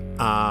Good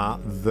Are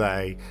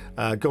They?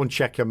 Go and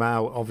check them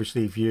out.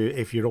 Obviously,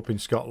 if you're up in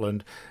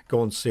Scotland,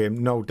 go and see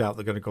them. No doubt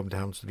they're going to come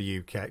down to the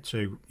UK, it's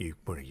all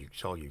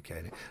UK,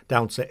 isn't it?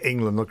 Down to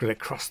England. They're going to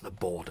cross the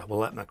border. We'll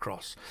let them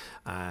across.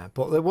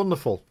 But they're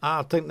wonderful.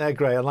 I think they're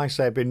great. And like I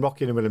say, I've been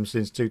rocking with them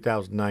since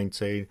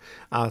 2019.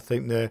 I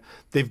think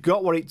they've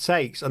got what it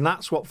takes, and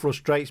that's what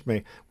frustrates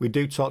me. We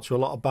do talk to a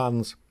lot of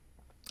bands,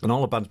 and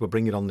all the bands we're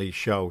bringing on these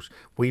shows,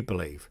 we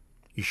believe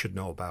you should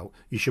know about,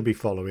 you should be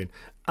following,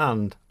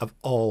 and have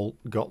all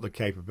got the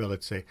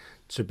capability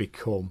to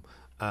become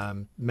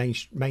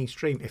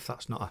mainstream, if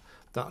that's not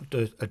a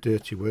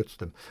dirty word to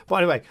them. But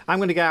anyway, I'm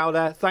going to get out of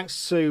there.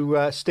 Thanks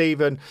to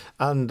Stephen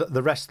and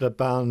the rest of the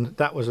band.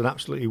 That was an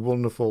absolutely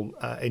wonderful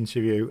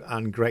interview,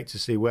 and great to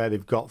see where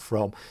they've got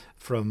from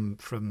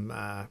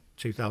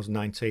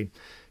 2019.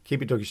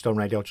 Keep it Duggystone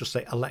Radio. Just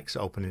say Alexa,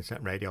 open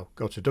internet radio.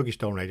 Go to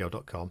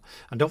duggystoneradio.com.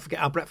 And don't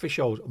forget our breakfast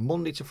shows,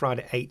 Monday to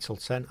Friday, 8 till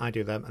 10. I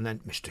do them. And then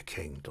Mr.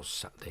 King does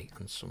Saturday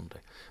and Sunday.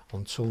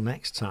 Until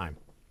next time,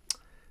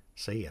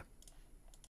 see ya.